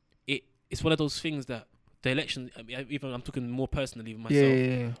it's one of those things that the election, even I'm talking more personally with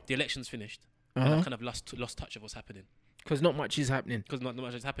myself, the election's finished and I've kind of lost touch of what's happening. Because not much is happening. Because not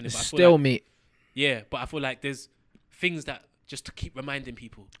much is happening. But stalemate. But I feel like there's things that just to keep reminding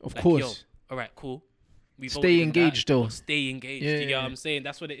people. Of course. Yo, all right, cool. Stay engaged though. Stay engaged. You get what I'm saying?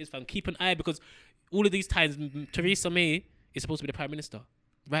 That's what it is, fam. Keep an eye because all of these times, Theresa May is supposed to be the Prime Minister.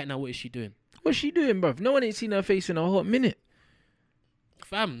 Right now, what is she doing? What's she doing, bruv? No one ain't seen her face in a hot minute.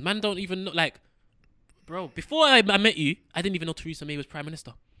 Fam, man don't even know, like, bro, before I met you, I didn't even know Theresa May was Prime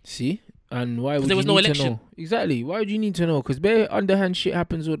Minister. See? And why would you need to know? Exactly. Why would you need to know? Because bare underhand shit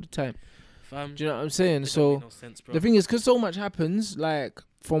happens all the time. Fam, do you know what I'm saying? So, no sense, the thing is, because so much happens, like,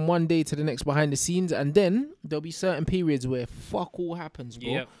 from one day to the next behind the scenes, and then there'll be certain periods where fuck all happens,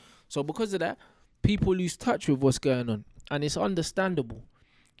 bro. Yep. So, because of that, people lose touch with what's going on. And it's understandable.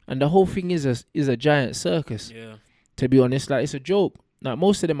 And the whole thing is a giant circus. Yeah. To be honest, like, it's a joke. Like,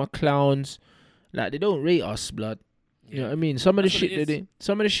 most of them are clowns. Like, they don't rate us, blood. You know what I mean? Some of the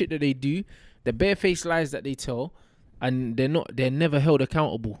shit that they do, the barefaced lies that they tell, and they're never held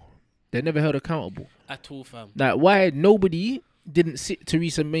accountable. They're never held accountable at all, fam. Like, why nobody didn't sit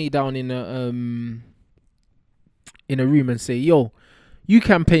Theresa May down in a room and say, yo, you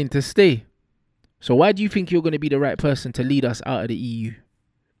campaigned to stay. So why do you think you're going to be the right person to lead us out of the EU?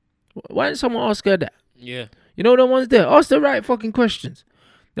 Why didn't someone ask her that? Yeah. You know the ones there. Ask the right fucking questions.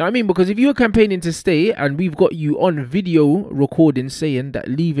 You know what I mean? Because if you were campaigning to stay and we've got you on video recording saying that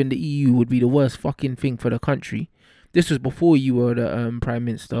leaving the EU would be the worst fucking thing for the country. This was before you were the Prime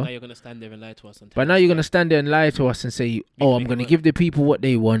Minister. Now you're going to stand there and lie to us. But now you're going to stand there and lie to us and say, oh, I'm going to give the people what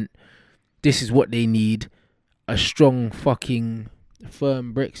they want. This is what they need. A strong fucking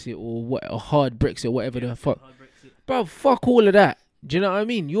firm Brexit or what, a hard Brexit, whatever the fuck. Bro, fuck all of that. Do you know what I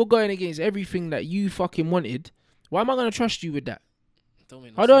mean? You're going against everything that you fucking wanted. Why am I going to trust you with that?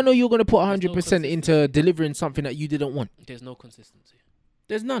 How do I know you're going to put 100% into delivering something that you didn't want? There's no consistency.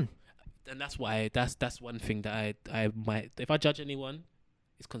 There's none. And that's why that's one thing that I might, if I judge anyone,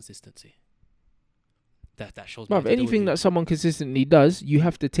 it's consistency. That shows me. Bruv, anything that someone consistently does, you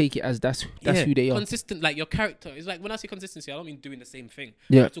have to take it as that's who they are. Consistent, like your character. It's like when I say consistency, I don't mean doing the same thing.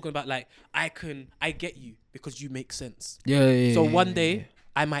 Yeah. I'm talking about like I get you because you make sense. Yeah. So one day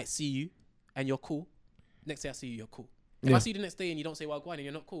I might see you and you're cool. Next day I see you, you're cool. If I see you the next day and you don't say, well, go on, and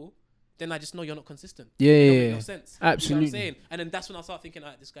you're not cool, then I just know you're not consistent. Yeah. It don't make no sense. Absolutely. You know what I'm saying? And then that's when I start thinking,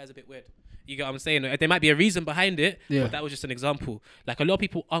 this guy's a bit weird. You get what I'm saying? There might be a reason behind it, but that was just an example. Like a lot of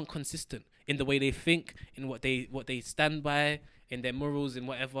people aren't consistent in the way they think, in what they stand by, in their morals, in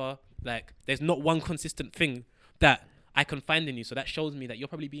whatever. Like there's not one consistent thing that I can find in you. So that shows me that you're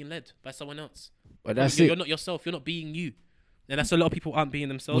probably being led by someone else. But that's you're not yourself. You're not being you. And that's a lot of people aren't being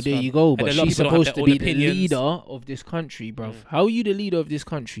themselves. Well, there you go. But she's supposed to be the leader of this country, bruv. How are you the leader of this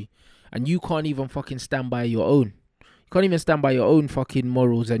country? And you can't even fucking stand by your own. You can't even stand by your own fucking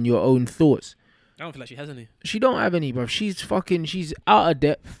morals and your own thoughts. I don't feel like she has any. She don't have any, bruv. She's out of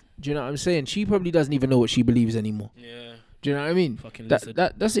depth. Do you know what I'm saying? She probably doesn't even know what she believes anymore. Yeah. Do you know what I mean? Fucking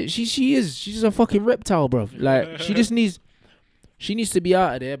that's it. She's just a fucking reptile, bruv. Like she needs to be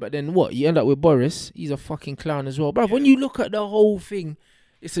out of there. But then what? You end up with Boris. He's a fucking clown as well, bruv. Yeah. When you look at the whole thing,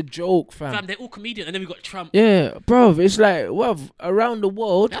 it's a joke, fam. They're all comedians, and then we got Trump. Yeah, bruv. It's like, well, around the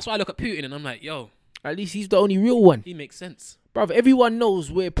world. That's why I look at Putin and I'm like, yo. At least he's the only real one. He makes sense. Bruv, everyone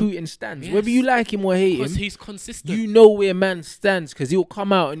knows where Putin stands. Yes. Whether you like him or hate him. Because he's consistent. You know where man stands because he'll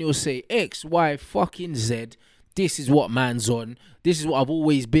come out and he'll say, X, Y, fucking Z. This is what man's on. This is what I've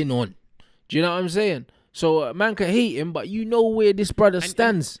always been on. Do you know what I'm saying? So man can hate him, but you know where this brother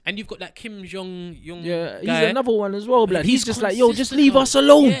stands. And you've got that Kim Jong yeah, guy. He's another one as well, blood. He's just like, yo, just leave us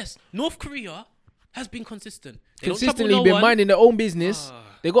alone. Yes, North Korea has been consistent. Consistently been minding their own business.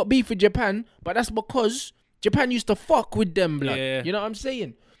 They got beef with Japan, but that's because Japan used to fuck with them, blood. Yeah. You know what I'm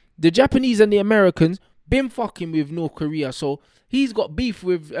saying? The Japanese and the Americans been fucking with North Korea, so he's got beef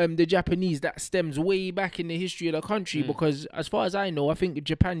with the Japanese that stems way back in the history of the country. Because as far as I know, I think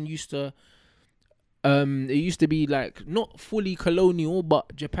Japan used to. It used to be like not fully colonial,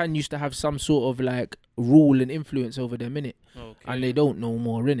 but Japan used to have some sort of like rule and influence over them, innit? Okay. And they don't no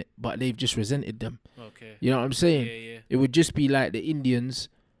more, innit? But they've just resented them. Okay. You know what I'm saying? Yeah. It would just be like the Indians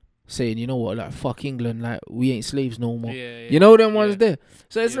saying, you know what, like fuck England, like we ain't slaves no more. Yeah. You know them ones there.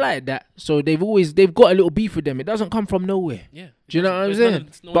 So it's like that. So they've got a little beef with them. It doesn't come from nowhere. Yeah. Do you know what I'm saying?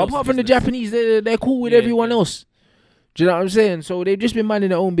 But apart from the Japanese, they're cool with everyone else. Do you know what I'm saying? So they've just been minding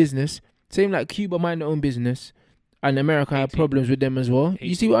their own business. Same like Cuba mind their own business, and America have problems with them as well.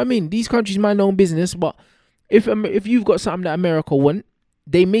 You see what I mean? These countries mind their own business, but if you've got something that America want,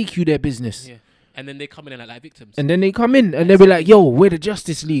 they make you their business. Yeah. And then they come in and like victims. And then they come in and they'll be like, yo, we're the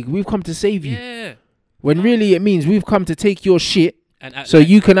Justice League. We've come to save you. Yeah. When really it means we've come to take your shit and so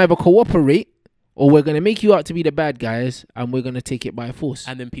you can either cooperate or we're going to make you out to be the bad guys and we're going to take it by force.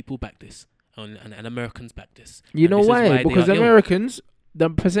 And then people back this. And Americans back this. You know why? Because Americans... The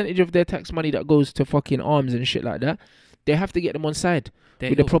percentage of their tax money that goes to fucking arms and shit like that, they have to get them on side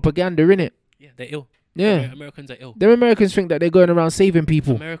with the propaganda, innit? Yeah, they're ill. Yeah, Americans are ill. Them Americans think that they're going around saving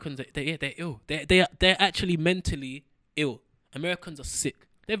people. Americans, they're ill. They're actually mentally ill. Americans are sick.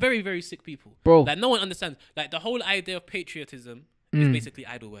 They're very, very sick people. Bro. Like no one understands. Like the whole idea of patriotism is basically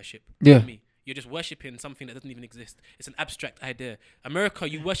idol worship. Yeah. For me. You're just worshipping something that doesn't even exist. It's an abstract idea. America,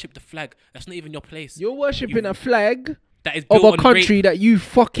 you worship the flag. That's not even your place. You're worshipping a flag that is of a country that you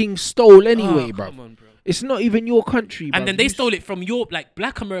fucking stole anyway, bro. Come on, bro. It's not even your country, bro. And then they stole it from your, like,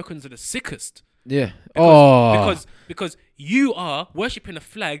 black Americans are the sickest. Yeah. Because you are worshipping a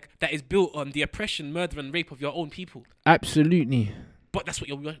flag that is built on the oppression, murder, and rape of your own people. Absolutely. But that's what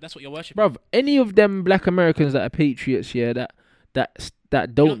you're worshipping. Bro, any of them black Americans that are patriots, yeah,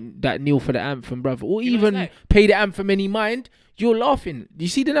 that kneel for the anthem, bruv, or even pay the anthem any mind, you're laughing. You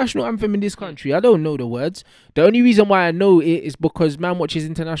see the national anthem in this country? I don't know the words. The only reason why I know it is because man watches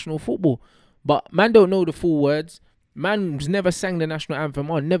international football. But man don't know the full words. Man's never sang the national anthem.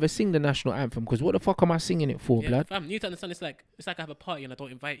 I'll never sing the national anthem because what the fuck am I singing it for, Yeah, blood? fam, you need to understand. It's like I have a party and I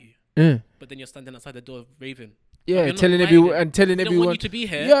don't invite you, Yeah, but then you're standing outside the door of raving. yeah, not telling invited. everyone and telling They don't everyone. want you to be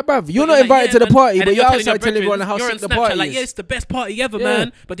here. Yeah, bruv, you're But not like, invited yeah, to the man. party, And but then you're telling your outside telling everyone brethren, how you're sick on the Snapchat, party like, is. yeah, it's the best party ever, Yeah.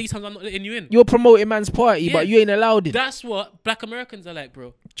 man. But these times I'm not letting you in. You're promoting man's party, Yeah. but you ain't allowed it. That's what Black Americans are like,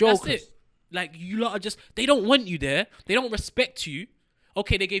 bro. Jokers. That's it. Like, you lot are just, they don't want you there. They don't respect you.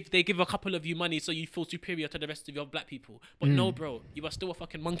 Okay, they give a couple of you money so you feel superior to the rest of your black people. But no, bro, you are still a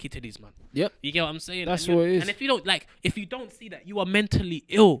fucking monkey to these, man. Yep. You get what I'm saying? That's And what it is. And if you don't see that, you are mentally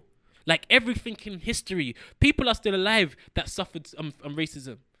ill. Like everything in history, people are still alive that suffered from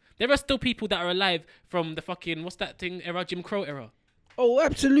racism. There are still people that are alive from the fucking, what's that thing era, Jim Crow era. Oh,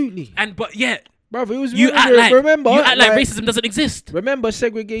 absolutely. But yeah, Bruv, it was you act like racism doesn't exist. Remember,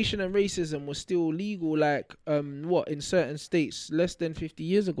 segregation and racism was still legal, like in certain states less than 50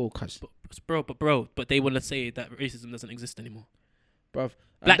 years ago, cuz. But they want to say that racism doesn't exist anymore. Bruv,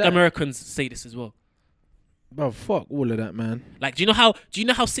 Black Americans say this as well. Bruv, fuck all of that, man. Like, do you know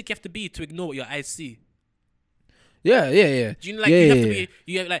how sick you have to be to ignore what your eyes see? Yeah. Do you know, like, you have to be,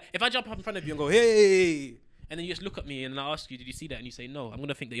 you have, like, if I jump up in front of you and go, hey, and then you just look at me and I ask you, did you see that? And you say no, I'm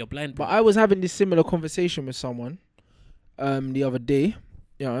gonna think that you're blind. Bro. But I was having this similar conversation with someone the other day.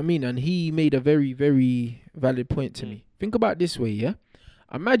 You know what I mean? And he made a very, very valid point to me. Think about it this way, yeah?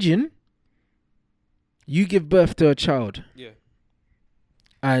 Imagine you give birth to a child. Yeah.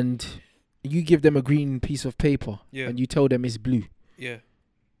 And you give them a green piece of paper. Yeah. And you tell them it's blue. Yeah.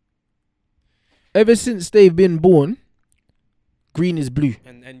 Ever since they've been born, green is blue.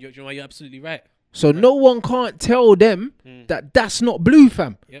 And you're absolutely right. So no one can't tell them that that's not blue,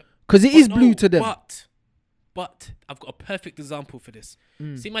 fam. Yep. Because it is blue to them. But I've got a perfect example for this.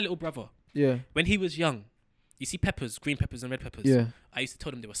 See my little brother. Yeah. When he was young, you see peppers, green peppers and red peppers. Yeah. I used to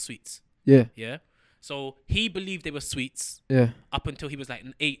tell them they were sweets. Yeah. Yeah. So he believed they were sweets. Yeah. Up until he was like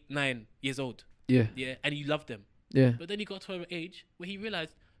 8, 9 years old. Yeah. Yeah. And he loved them. Yeah. But then he got to an age where he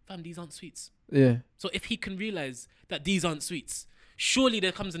realized, fam, these aren't sweets. Yeah. So if he can realize that these aren't sweets, surely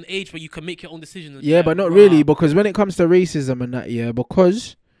there comes an age where you can make your own decisions. Yeah, but not really, because when it comes to racism and that, yeah,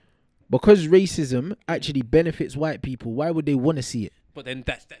 because racism actually benefits white people, why would they want to see it? But then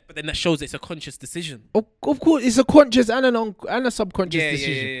that shows it's a conscious decision. Of course, it's a conscious and a subconscious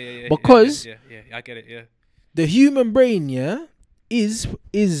decision. Yeah, because I get it. Yeah. the human brain, yeah, is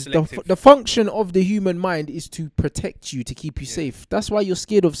Selective. the function of the human mind is to protect you, to keep you safe. That's why you're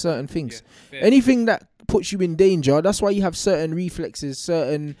scared of certain things. Fair. Anything that puts you in danger, that's why you have certain reflexes,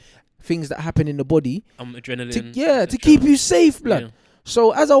 certain things that happen in the body. Adrenaline. To keep you safe, blood. Yeah.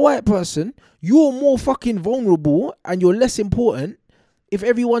 So as a white person, you're more fucking vulnerable and you're less important if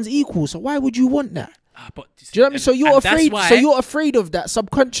everyone's equal. So why would you want that? But Do you know what I mean? So you're afraid. So you're afraid of that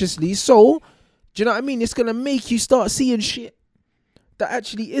subconsciously. So do you know what I mean? It's gonna make you start seeing shit that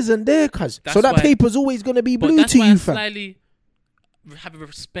actually isn't there, cuz. So that paper's always gonna be blue to you, fam. I slightly have a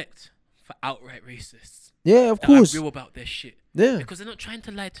respect for outright racists. Yeah, of that course. are real about their shit. Yeah. Because they're not trying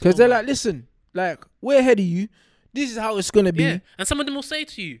to lie to. Because they're no like, listen, like we're ahead of you. This is how it's gonna be. yeah, and some of them will say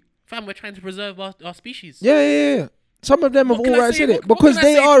to you, "Fam, we're trying to preserve our species." Yeah. Some of them have What can I alright say? said it What because can I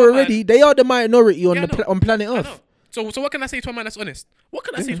they say to are a man? already. They are the minority on Yeah, I know. on planet I Earth. know. So what can I say to a man that's honest? What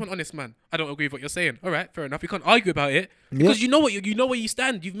can I say to an honest man? I don't agree with what you're saying. All right, fair enough. We can't argue about it because you know what you know where you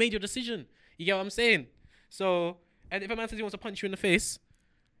stand. You've made your decision. You get what I'm saying? So, and if a man says he wants to punch you in the face,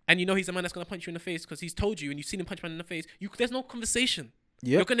 and you know he's a man that's gonna punch you in the face because he's told you and you've seen him punch a man in the face, there's no conversation.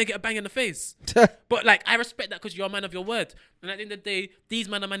 Yep. You're gonna get a bang in the face. But like, I respect that because you're a man of your word. And at the end of the day, these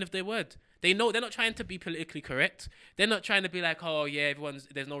men are men of their word. They know they're not trying to be politically correct. They're not trying to be like, oh yeah,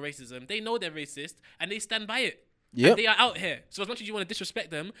 there's no racism. They know they're racist and they stand by it. Yep. And they are out here. So as much as you want to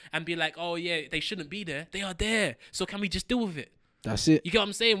disrespect them and be like, oh yeah, they shouldn't be there, they are there. So can we just deal with it? That's it. You get what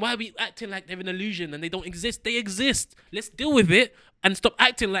I'm saying? Why are we acting like they're an illusion and they don't exist? They exist. Let's deal with it and stop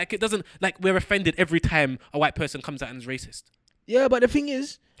acting like it doesn't, like we're offended every time a white person comes out and is racist. Yeah, but the thing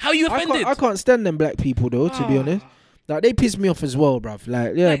is, how are you offended? I can't stand them black people though, to be honest. Like they piss me off as well, bruv.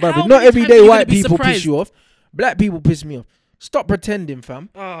 Like, yeah, Like, bruv. how Not many every times day are you white gonna be people piss surprised? you off. Black people piss me off. Stop pretending, fam.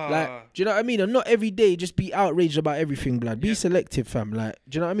 Like, do you know what I mean? And not every day just be outraged about everything, blood. Be selective, fam. Like,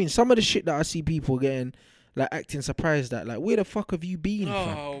 do you know what I mean? Some of the shit that I see people getting, like, acting surprised at, like, where the fuck have you been,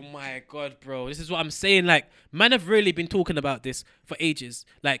 fam? Oh my god, bro. This is what I'm saying. Like, man have really been talking about this for ages.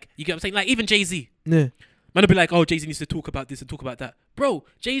 Like, you get what I'm saying? Like, even Jay-Z. Yeah. Man will be like, oh, Jay-Z needs to talk about this and talk about that. Bro,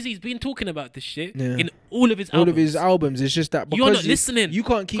 Jay-Z's been talking about this shit in all of his albums. All of his albums. It's just that because you're not listening. You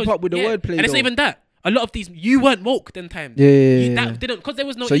can't keep up with the wordplay. And it's though. not even that. A lot of these, you weren't woke then time. Yeah. That didn't, because there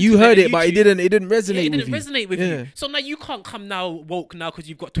was no. So you internet heard and it, but it YouTube. didn't resonate Yeah, it with didn't you. resonate with Yeah. you. So now you can't come now woke now because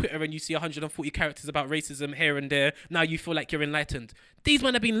you've got Twitter and you see 140 characters about racism here and there. Now you feel like you're enlightened. These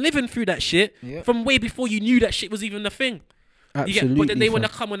men have been living through that shit Yep. from way before you knew that shit was even a thing. Absolutely. But then they want to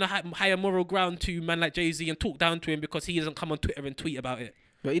fam. come on a higher moral ground to man like Jay-Z and talk down to him because he doesn't come on Twitter and tweet about it.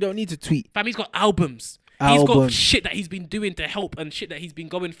 But you don't need to tweet. Fam, he's got albums. He's got Albums. shit that he's been doing to help and shit that he's been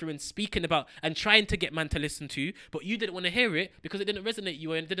going through and speaking about and trying to get man to listen to, but you didn't want to hear it because it didn't resonate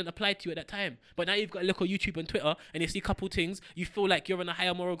you and it didn't apply to you at that time. But now you've got to look on YouTube and Twitter and you see a couple things, you feel like you're on a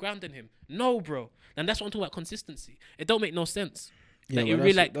higher moral ground than him. No, bro. And that's what I'm talking about, consistency. It don't make no sense. Yeah, Like, but it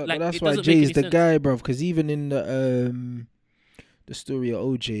really, that's, like, that's it why doesn't Jay make is any the sense. guy, bruv. Because even in the story of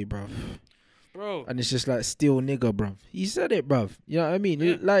OJ, bruv, Bro. and it's just like still nigga, bruv. He said it, bruv. You know what I mean?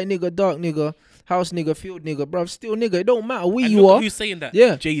 Yeah. Light nigga, dark nigga, house nigga, field nigga, bruv. Still nigga. It don't matter where And you look at are. who's saying that?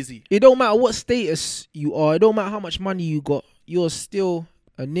 Yeah. Jay-Z. It don't matter what status you are. It don't matter how much money you got. You're still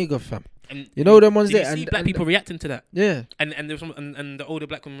a nigga, fam. And You know them ones did there. you see And, black and people reacting to that? yeah, And there was some, and the older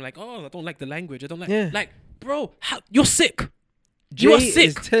black woman were like, oh, I don't like the language. I don't like. Yeah. Like, bro, you're sick. Jay You're is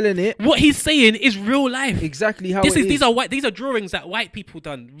sick. telling it What he's saying is real life. exactly how This it is is. these are drawings that white people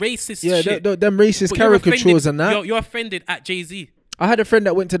done. Racist Yeah, shit. them racist But you're caricatures offended- and that. You're offended at Jay-Z. I had a friend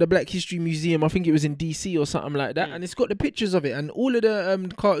that went to the Black History Museum. I think it was in DC or something like that, and it's got the pictures of it and all of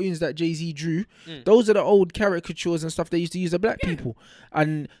the cartoons that Jay-Z drew. Those are the old caricatures and stuff they used to use the black people,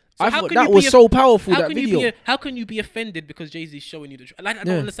 and So I how thought can that you was be so powerful. How That can video. you be how can you be offended because Jay-Z's showing you the truth? Like, I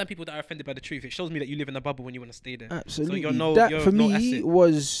don't Yeah. understand people that are offended by the truth. It shows me that you live in a bubble when you want to stay there. Absolutely, So you're no, that you're for no me asset.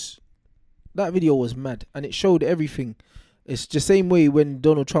 was that video was mad, and it showed everything. It's the same way when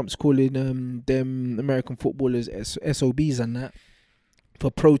Donald Trump's calling them American footballers SOBs and that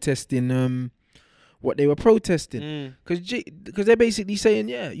for protesting what they were protesting. Because they're basically saying,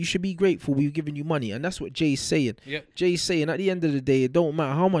 yeah, you should be grateful we've given you money. And that's what Jay's saying. Yep. Jay's saying at the end of the day, it don't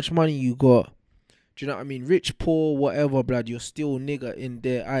matter how much money you got. Do you know what I mean? Rich, poor, whatever, blood, you're still nigger in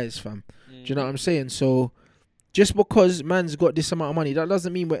their eyes, fam. Do you know what I'm saying? So just because man's got this amount of money, that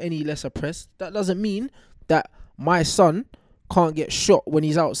doesn't mean we're any less oppressed. That doesn't mean that my son can't get shot when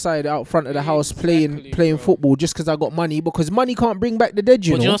he's outside out front of the house playing bro. football just because I got money, because money can't bring back the dead,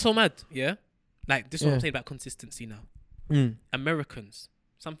 you But do you know know? what's so mad? Yeah? Like, this is what Yeah. I'm saying about consistency now. Americans,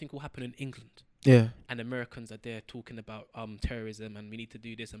 something will happen in England. Yeah. And Americans are there talking about terrorism and we need to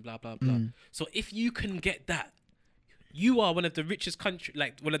do this and blah blah blah. Mm. So if you can get that, you are one of the richest country,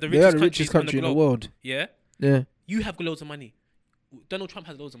 like one of the They richest are the countries richest country on in the the globe. world. Yeah, Yeah. you have loads of money. Donald Trump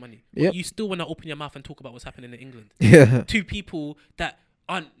has loads of money. But Yep. you still want to open your mouth and talk about what's happening in England. Yeah. Two people that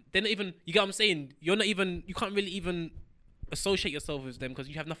aren't, they're not even. You get what I'm saying? You're not even. You can't really even associate yourself with them because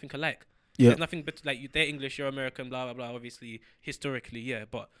you have nothing alike. Yeah. There's nothing but like they're English, you're American, blah blah blah. Obviously, historically, yeah,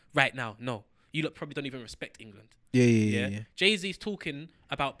 but right now, no. You lot probably don't even respect England. Yeah. Jay-Z's talking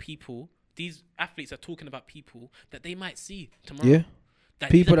about people. These athletes are talking about people that they might see tomorrow. Yeah.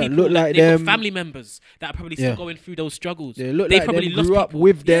 That People these are that look like they've got them. family members that are probably still Yeah. going through those struggles. They look They like probably them, lost grew up people.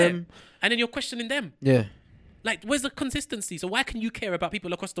 with Yeah. them. And then you're questioning them. Yeah. Like, where's the consistency? So why can you care about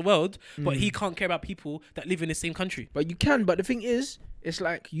people across the world, but he can't care about people that live in the same country? But you can. But the thing is, it's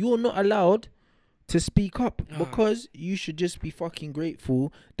like you're not allowed to speak up Ah. because you should just be fucking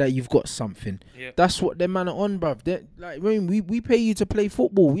grateful that you've got something. Yeah. That's what them man are on, bruv. Like, when we pay you to play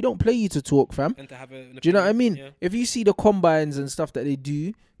football. We don't play you to talk, fam. And to have an Do you know what I opinion. mean? Yeah. If you see the combines and stuff that they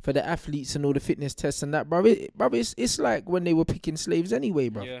do for the athletes and all the fitness tests and that, bruv, it's like when they were picking slaves anyway,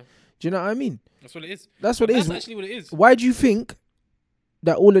 bruv. Yeah. Do you know what I mean? That's what it is. That's what it is. That's actually what it is. Why do you think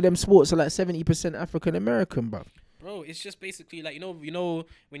that all of them sports are like 70% African American, bruv? Bro, it's just basically like, you know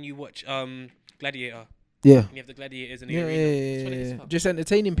when you watch Gladiator, Yeah. and you have the gladiators in the Yeah, arena. That's what it is, yeah. fam. Just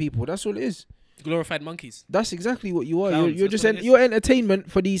entertaining people. That's all it is. Glorified monkeys. That's exactly what you are. Clowns, You're that's just what it is. you're entertainment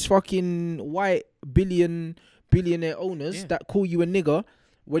for these fucking white billionaire owners Yeah. that call you a nigger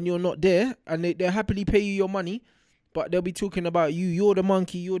when you're not there, and they happily pay you your money, but they'll be talking about you. You're the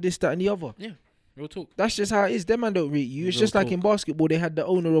monkey. You're this, that, and the other. Real talk. That's just how it is. Them man don't rate you. It's Real just like in talk. basketball. They had the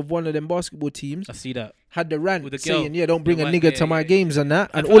owner of one of them basketball teams I see that. had the rant With the girl. saying, "Yeah, don't bring The a white- nigger yeah, to my yeah, games and that."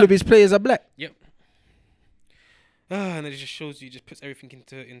 And And all fam- of his players are black. And it just shows you, just puts everything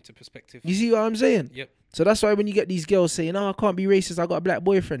into perspective. You see what I'm saying? Yep. So that's why when you get these girls saying, "Oh, I can't be racist. I got a black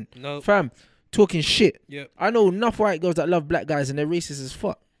boyfriend," No. fam, talking shit. Yep. I know enough white girls that love black guys and they're racist as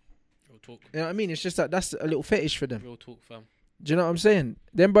fuck. Real talk. You know what I mean? It's just that that's a little fetish for them. Real talk, fam. Do you know what I'm saying?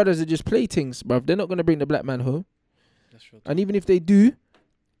 Them brothers are just playthings, bruv. They're not gonna bring the black man home. That's real talk. And even if they do,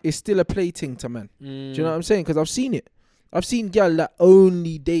 it's still a plaything to man. Mm. Do you know what I'm saying? Because I've seen it. I've seen girls that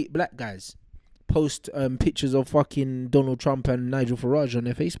only date black guys post pictures of fucking Donald Trump and Nigel Farage on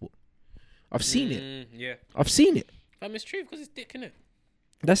their Facebook. I've seen it. Yeah. I've seen it. Fam, it's true because it's dick, innit?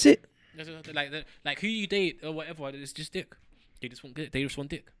 That's it. Like who you date or whatever, it's just dick. They just want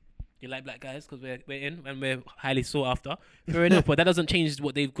dick. You like black guys because we're in and we're highly sought after. Fair enough, but that doesn't change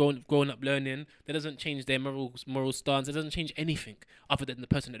what they've grown up learning. That doesn't change their moral stance. It doesn't change anything other than the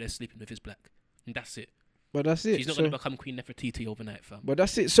person that they're sleeping with is black, and that's it. But that's it. She's not gonna become Queen Nefertiti overnight, fam. But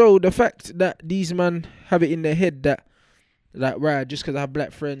that's it. So the fact that these men have it in their head that, like, right, just because I have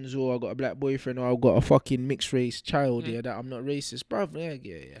black friends or I got a black boyfriend or I got a fucking mixed race child here, that I'm not racist, bruv.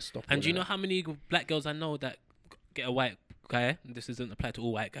 Yeah, stop. And do you know how many black girls I know that get a white guy? And this doesn't apply to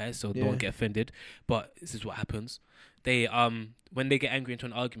all white guys, so don't get offended. But this is what happens. They when they get angry into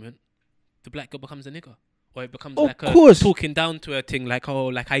an argument, the black girl becomes a nigger. Or it becomes like talking down to a thing, like, oh,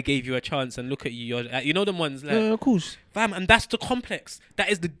 like I gave you a chance and look at you. You're, you know them ones, like, of course. Fam, and that's the complex. That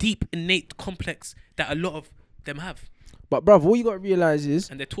is the deep, innate complex that a lot of them have. But bruv, what you got to realise is,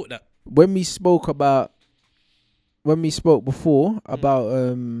 and they're taught that. When we spoke before about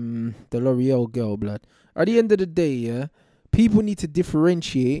the L'Oreal girl, blood, at the end of the day, people need to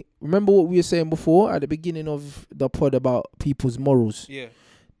differentiate. Remember what we were saying before at the beginning of the pod about people's morals? Yeah.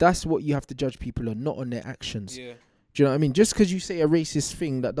 That's what you have to judge people on, not on their actions. Yeah. Do you know what I mean? Just because you say a racist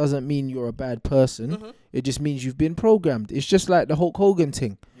thing, that doesn't mean you're a bad person. Mm-hmm. It just means you've been programmed. It's just like the Hulk Hogan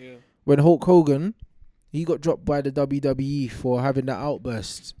thing. Yeah. When Hulk Hogan, he got dropped by the WWE for having that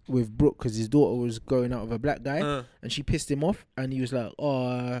outburst with Brooke because his daughter was going out with a black guy and she pissed him off and he was like,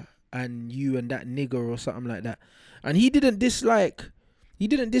 oh, and you and that nigger or something like that. And he didn't dislike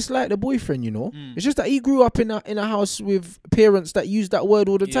the boyfriend, you know. It's just that he grew up in a house with parents that use that word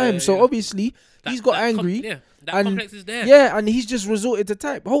all the time. So obviously he's got angry. That complex is there. Yeah, and he's just resorted to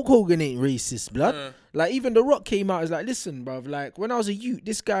type. Hulk Hogan ain't racist, blood. Like, even The Rock came out as like, listen, bruv, like, when I was a youth,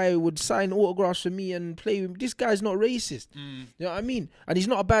 this guy would sign autographs for me and play with me. This guy's not racist. You know what I mean? And he's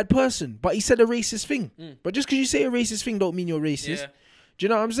not a bad person, but he said a racist thing. But just because you say a racist thing don't mean you're racist. Yeah. Do you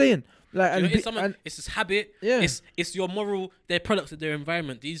know what I'm saying? Like, it's this habit. Yeah. It's your moral. They're products of their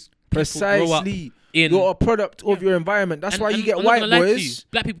environment. These precisely. You're a product of your environment. That's why you get white boys.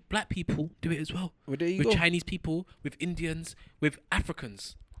 Black people do it as well. Well, there you with go. Chinese people, with Indians, with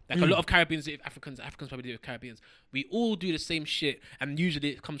Africans. Like a lot of Caribbeans do it with Africans. Africans probably do it with Caribbeans. We all do the same shit, and usually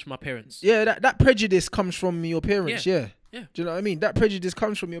it comes from our parents. Yeah, that prejudice comes from your parents. Yeah. Yeah. Do you know what I mean? That prejudice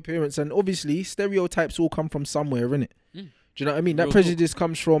comes from your parents, and obviously stereotypes all come from somewhere, innit? Do you know what I mean? That prejudice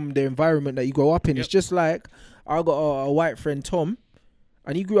comes from the environment that you grow up in. It's just like, I got a white friend, Tom,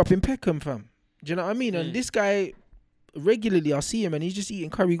 and he grew up in Peckham, fam. Do you know what I mean? And this guy, regularly, I see him and he's just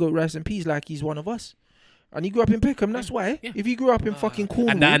eating curry goat, rice and peas like he's one of us. And he grew up in Peckham. That's why. Yeah. If he grew up in fucking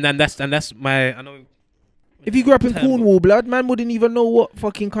Cornwall, and that's my. I know. If he grew up in Cornwall, blood, man wouldn't even know what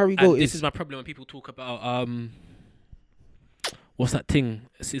fucking curry goat is. This is my problem when people talk about what's that thing?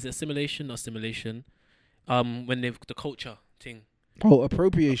 Is it assimilation or simulation? When they've the culture thing. Oh,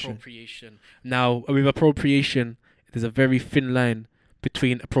 appropriation. Now, with appropriation, there's a very thin line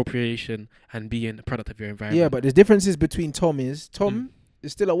between appropriation and being a product of your environment. Yeah, but the differences between Tom is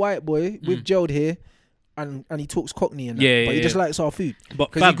still a white boy with gelled hair, and he talks Cockney and that, but he just likes our food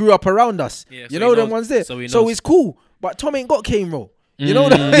because he grew up around us. Yeah, you know them ones there. So it's cool. But Tom ain't got cane roll. You know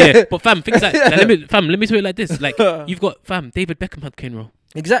that? Yeah, but fam, things like let me tell it like this. Like, you've got David Beckham had cane roll.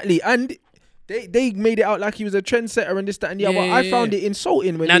 Exactly, and they made it out like he was a trendsetter and this, that, and the other. I found it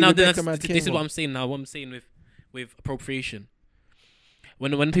insulting when David Beckham had cane roll. This is what I'm saying now. What I'm saying with appropriation.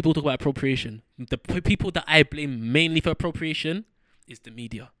 When people talk about appropriation, the people that I blame mainly for appropriation is the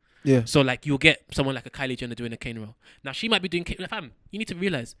media. Yeah. So like you'll get someone like a Kylie Jenner doing a cane roll. Now she might be doing cane. Fam, you need to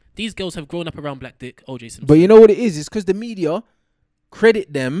realize these girls have grown up around black dick. O.J. Simpson. But you know what it is? It's because the media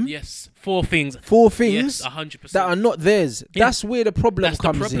credit them. Yes. Four things. Yes, 100%. That are not theirs. Yeah. That's where the problem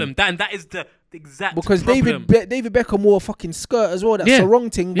comes in. That is the exact because problem. David Beckham wore a fucking skirt as well. That's the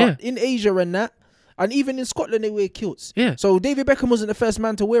wrong thing. But in Asia and that. And even in Scotland, they wear kilts. Yeah. So David Beckham wasn't the first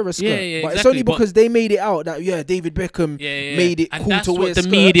man to wear a skirt. Yeah, but it's only because they made it out that, David Beckham made it cool to wear skirts. And that's what the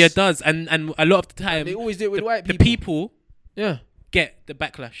media does. And a lot of the time... And they always do it with white people. The people get the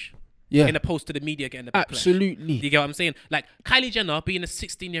backlash. Yeah. In opposed to the media getting the backlash. Absolutely. You get what I'm saying? Like, Kylie Jenner being a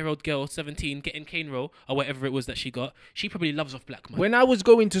 16-year-old girl, 17, getting cane roll or whatever it was that she got, she probably loves off black man. When I was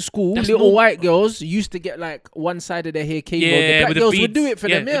going to school, white girls used to get like one side of their hair cane roll. The black girls would do it for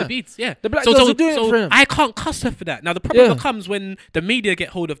them, with the beads, The black girls would do it for them. I can't cuss her for that. Now, the problem comes when the media get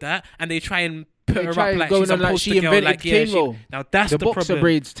hold of that and they try and put her up like she's a poster girl. Like, cane roll. Now, that's the problem. The boxer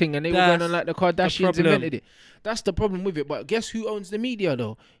braids thing, and they were going on like the Kardashians invented it. That's the problem with it. But guess who owns the media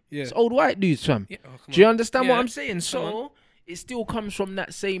though? Yeah. It's old white dudes, fam. Yeah. Do you understand what I'm saying? So it still comes from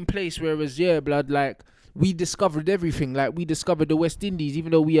that same place. Whereas, blood, like we discovered everything. Like we discovered the West Indies,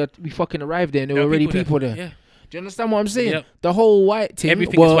 even though we fucking arrived there and there There were are already people people there. there. Yeah. Do you understand what I'm saying? Yep. The whole white thing.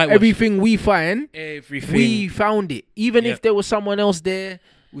 Everything is well, whitewashed. everything we find, Everything. we found it. Even Yep. if there was someone else there,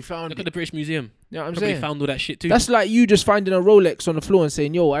 we found Look it. at the British Museum. You know what I'm Probably saying? found all that shit too. That's like you just finding a Rolex on the floor and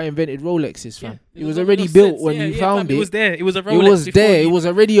saying, "Yo, I invented Rolexes, fam." Yeah. It was It already makes built sense. when you found fam, it. It was there. It was a It Rolex. was before there. you- It was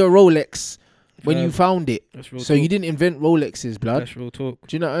already a Rolex when you Fam, found it. That's real So talk. you didn't invent Rolexes, blood. That's real talk.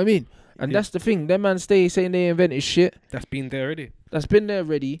 Do you know what I mean? And Yeah. that's the thing. Them man stay saying they invented shit. That's been there already. That's been there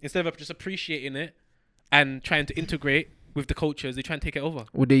already. Instead of just appreciating it and trying to integrate with the cultures, they try and take it over.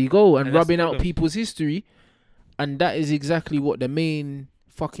 Well, there you go. And And that's rubbing the out problem. people's history. And that is exactly what the main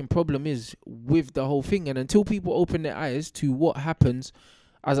fucking problem is with the whole thing. And until people open their eyes to what happens,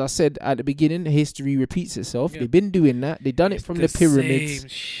 as I said at the beginning, history repeats itself. Yeah. They've been doing that. They've done It's it from the pyramids. Same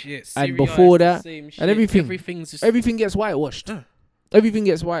shit. And Syria before is the that, same shit. and everything. Everything's just Everything gets whitewashed. Huh. Everything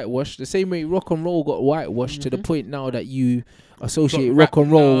gets whitewashed. The same way rock and roll got whitewashed to the Mhm. point now that you associate Got rock rap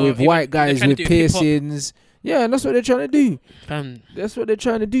and roll now, with even- white they're guys trying to with do hip-hop. piercings. Yeah, and that's what they're trying to do. fam. That's what they're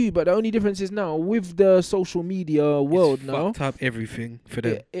trying to do. But the only difference is now with the social media world It's now, fucked up everything for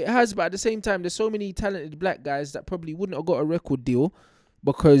them. it has. But at the same time, there's so many talented black guys that probably wouldn't have got a record deal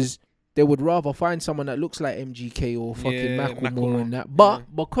because they would rather find someone that looks like MGK or fucking Yeah, Macklemore Macklemore. and that. But Yeah.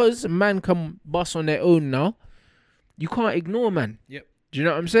 because man can bust on their own now, you can't ignore man. Yep. Do you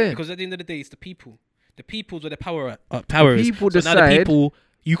know what I'm saying? Because at the end of the day, it's the people. The people's where the power is. People So now the decide. people,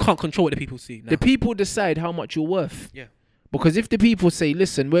 you can't control what the people see. Now. The people decide how much you're worth. Yeah. Because if the people say,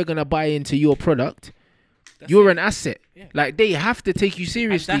 "Listen, we're gonna buy into your product," That's you're it. an asset. Yeah. Like they have to take you And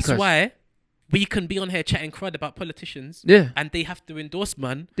seriously. that's 'cause- why we can be on here chatting crud about politicians, Yeah, and they have to endorse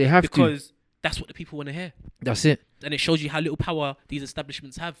man they have to. because that's what the people want to hear, That's it. and it shows you how little power these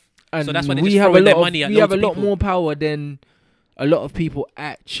establishments have. And So that's why they we just have a throwing their lot. money Of, at we have a loads of lot people. more power than a lot of people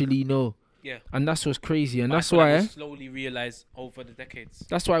actually know. Yeah. And that's what's crazy. And But I that's feel like why. we'll slowly realize over the decades.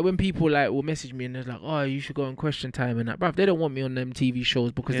 That's why when people like will message me and they're like, "Oh, you should go on Question Time," and that, bruv, they don't want me on them TV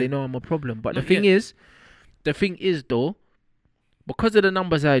shows because Yeah. they know I'm a problem. But Not the thing is though, because of the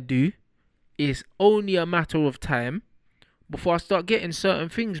numbers I do, it's only a matter of time before I start getting certain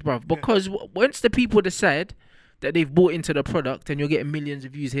things, bruv. Because once the people decide that they've bought into the product and you're getting millions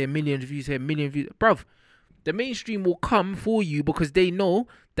of views here, millions of views here, millions of views, bruv, the mainstream will come for you because they know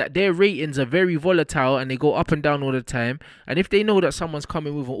that their ratings are very volatile and they go up and down all the time. And if they know that someone's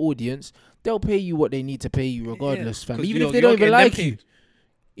coming with an audience, they'll pay you what they need to pay you regardless, fam. 'Cause Even if you're they don't even getting them like you. paid.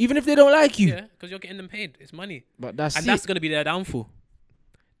 Even if they don't like you. Yeah, because you're getting them paid. It's money. But that's And it. that's going to be their downfall.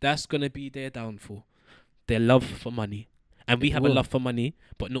 That's going to be their downfall. Their love for money. And we It have will. a love for money,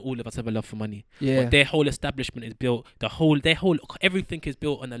 but not all of us have a love for money. Yeah. But their whole establishment is built, everything is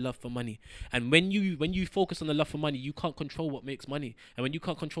built on a love for money. And when you focus on the love for money, you can't control what makes money. And when you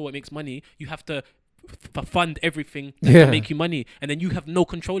can't control what makes money, you have to fund everything that Yeah. can make you money. And then you have no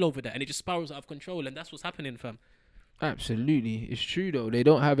control over that. And it just spirals out of control. And that's what's happening, fam. Absolutely. It's true though. They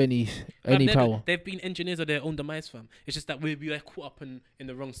don't have any Fam, power. They've been engineers of their own demise, fam. It's just that we are caught up in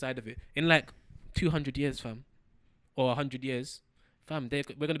the wrong side of it. In like 200 years, fam, or 100 years, fam, we're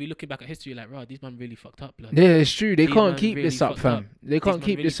going to be looking back at history like, right, these man really fucked up. Blood. Yeah, it's true. They These can't man keep really this up, fucked fam. up. They These can't man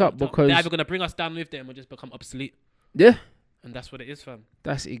keep really this up fucked because they're either going to bring us down with them or just become obsolete. yeah, And that's what it is, fam.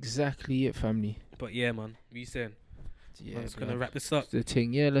 that's exactly it, family. But yeah, man, what you saying? Yeah, I'm just going bruv. to wrap this up. That's the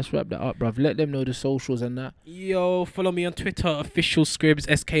thing. Yeah, let's wrap that up, bruv. Let them know the socials and that. Yo, follow me on Twitter, official Scribs,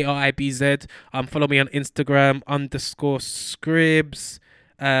 SKRIBZ. Follow me on Instagram, _Scribs.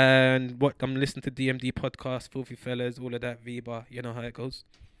 And what I'm listening to DMD podcast, Filthy Fellas, all of that, Viva. You know how it goes.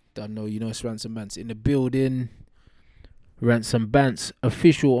 Don't know, you know it's Ransom Bants in the building. Ransom Bants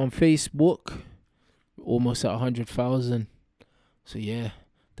official on Facebook. Almost at 100,000. So yeah,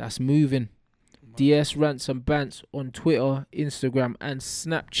 that's moving. DS Ransom Bants on Twitter, Instagram and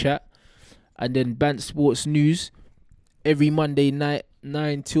Snapchat. And then Bants Sports News every Monday night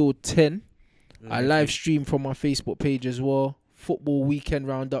 9 till 10. I live stream from my Facebook page as well. Football weekend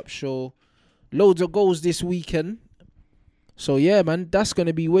roundup show. Loads of goals this weekend. So yeah, man, that's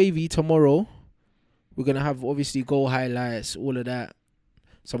gonna be wavy tomorrow. We're gonna have obviously goal highlights, all of that.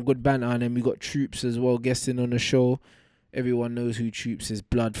 Some good banter, and then we got Troops as well guesting on the show. Everyone knows who Troops is,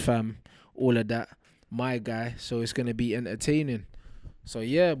 blood fam, all of that. My guy, so it's gonna be entertaining. So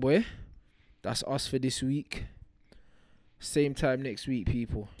yeah, boy, that's us for this week. Same time next week,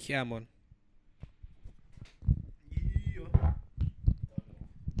 people. Yeah, man.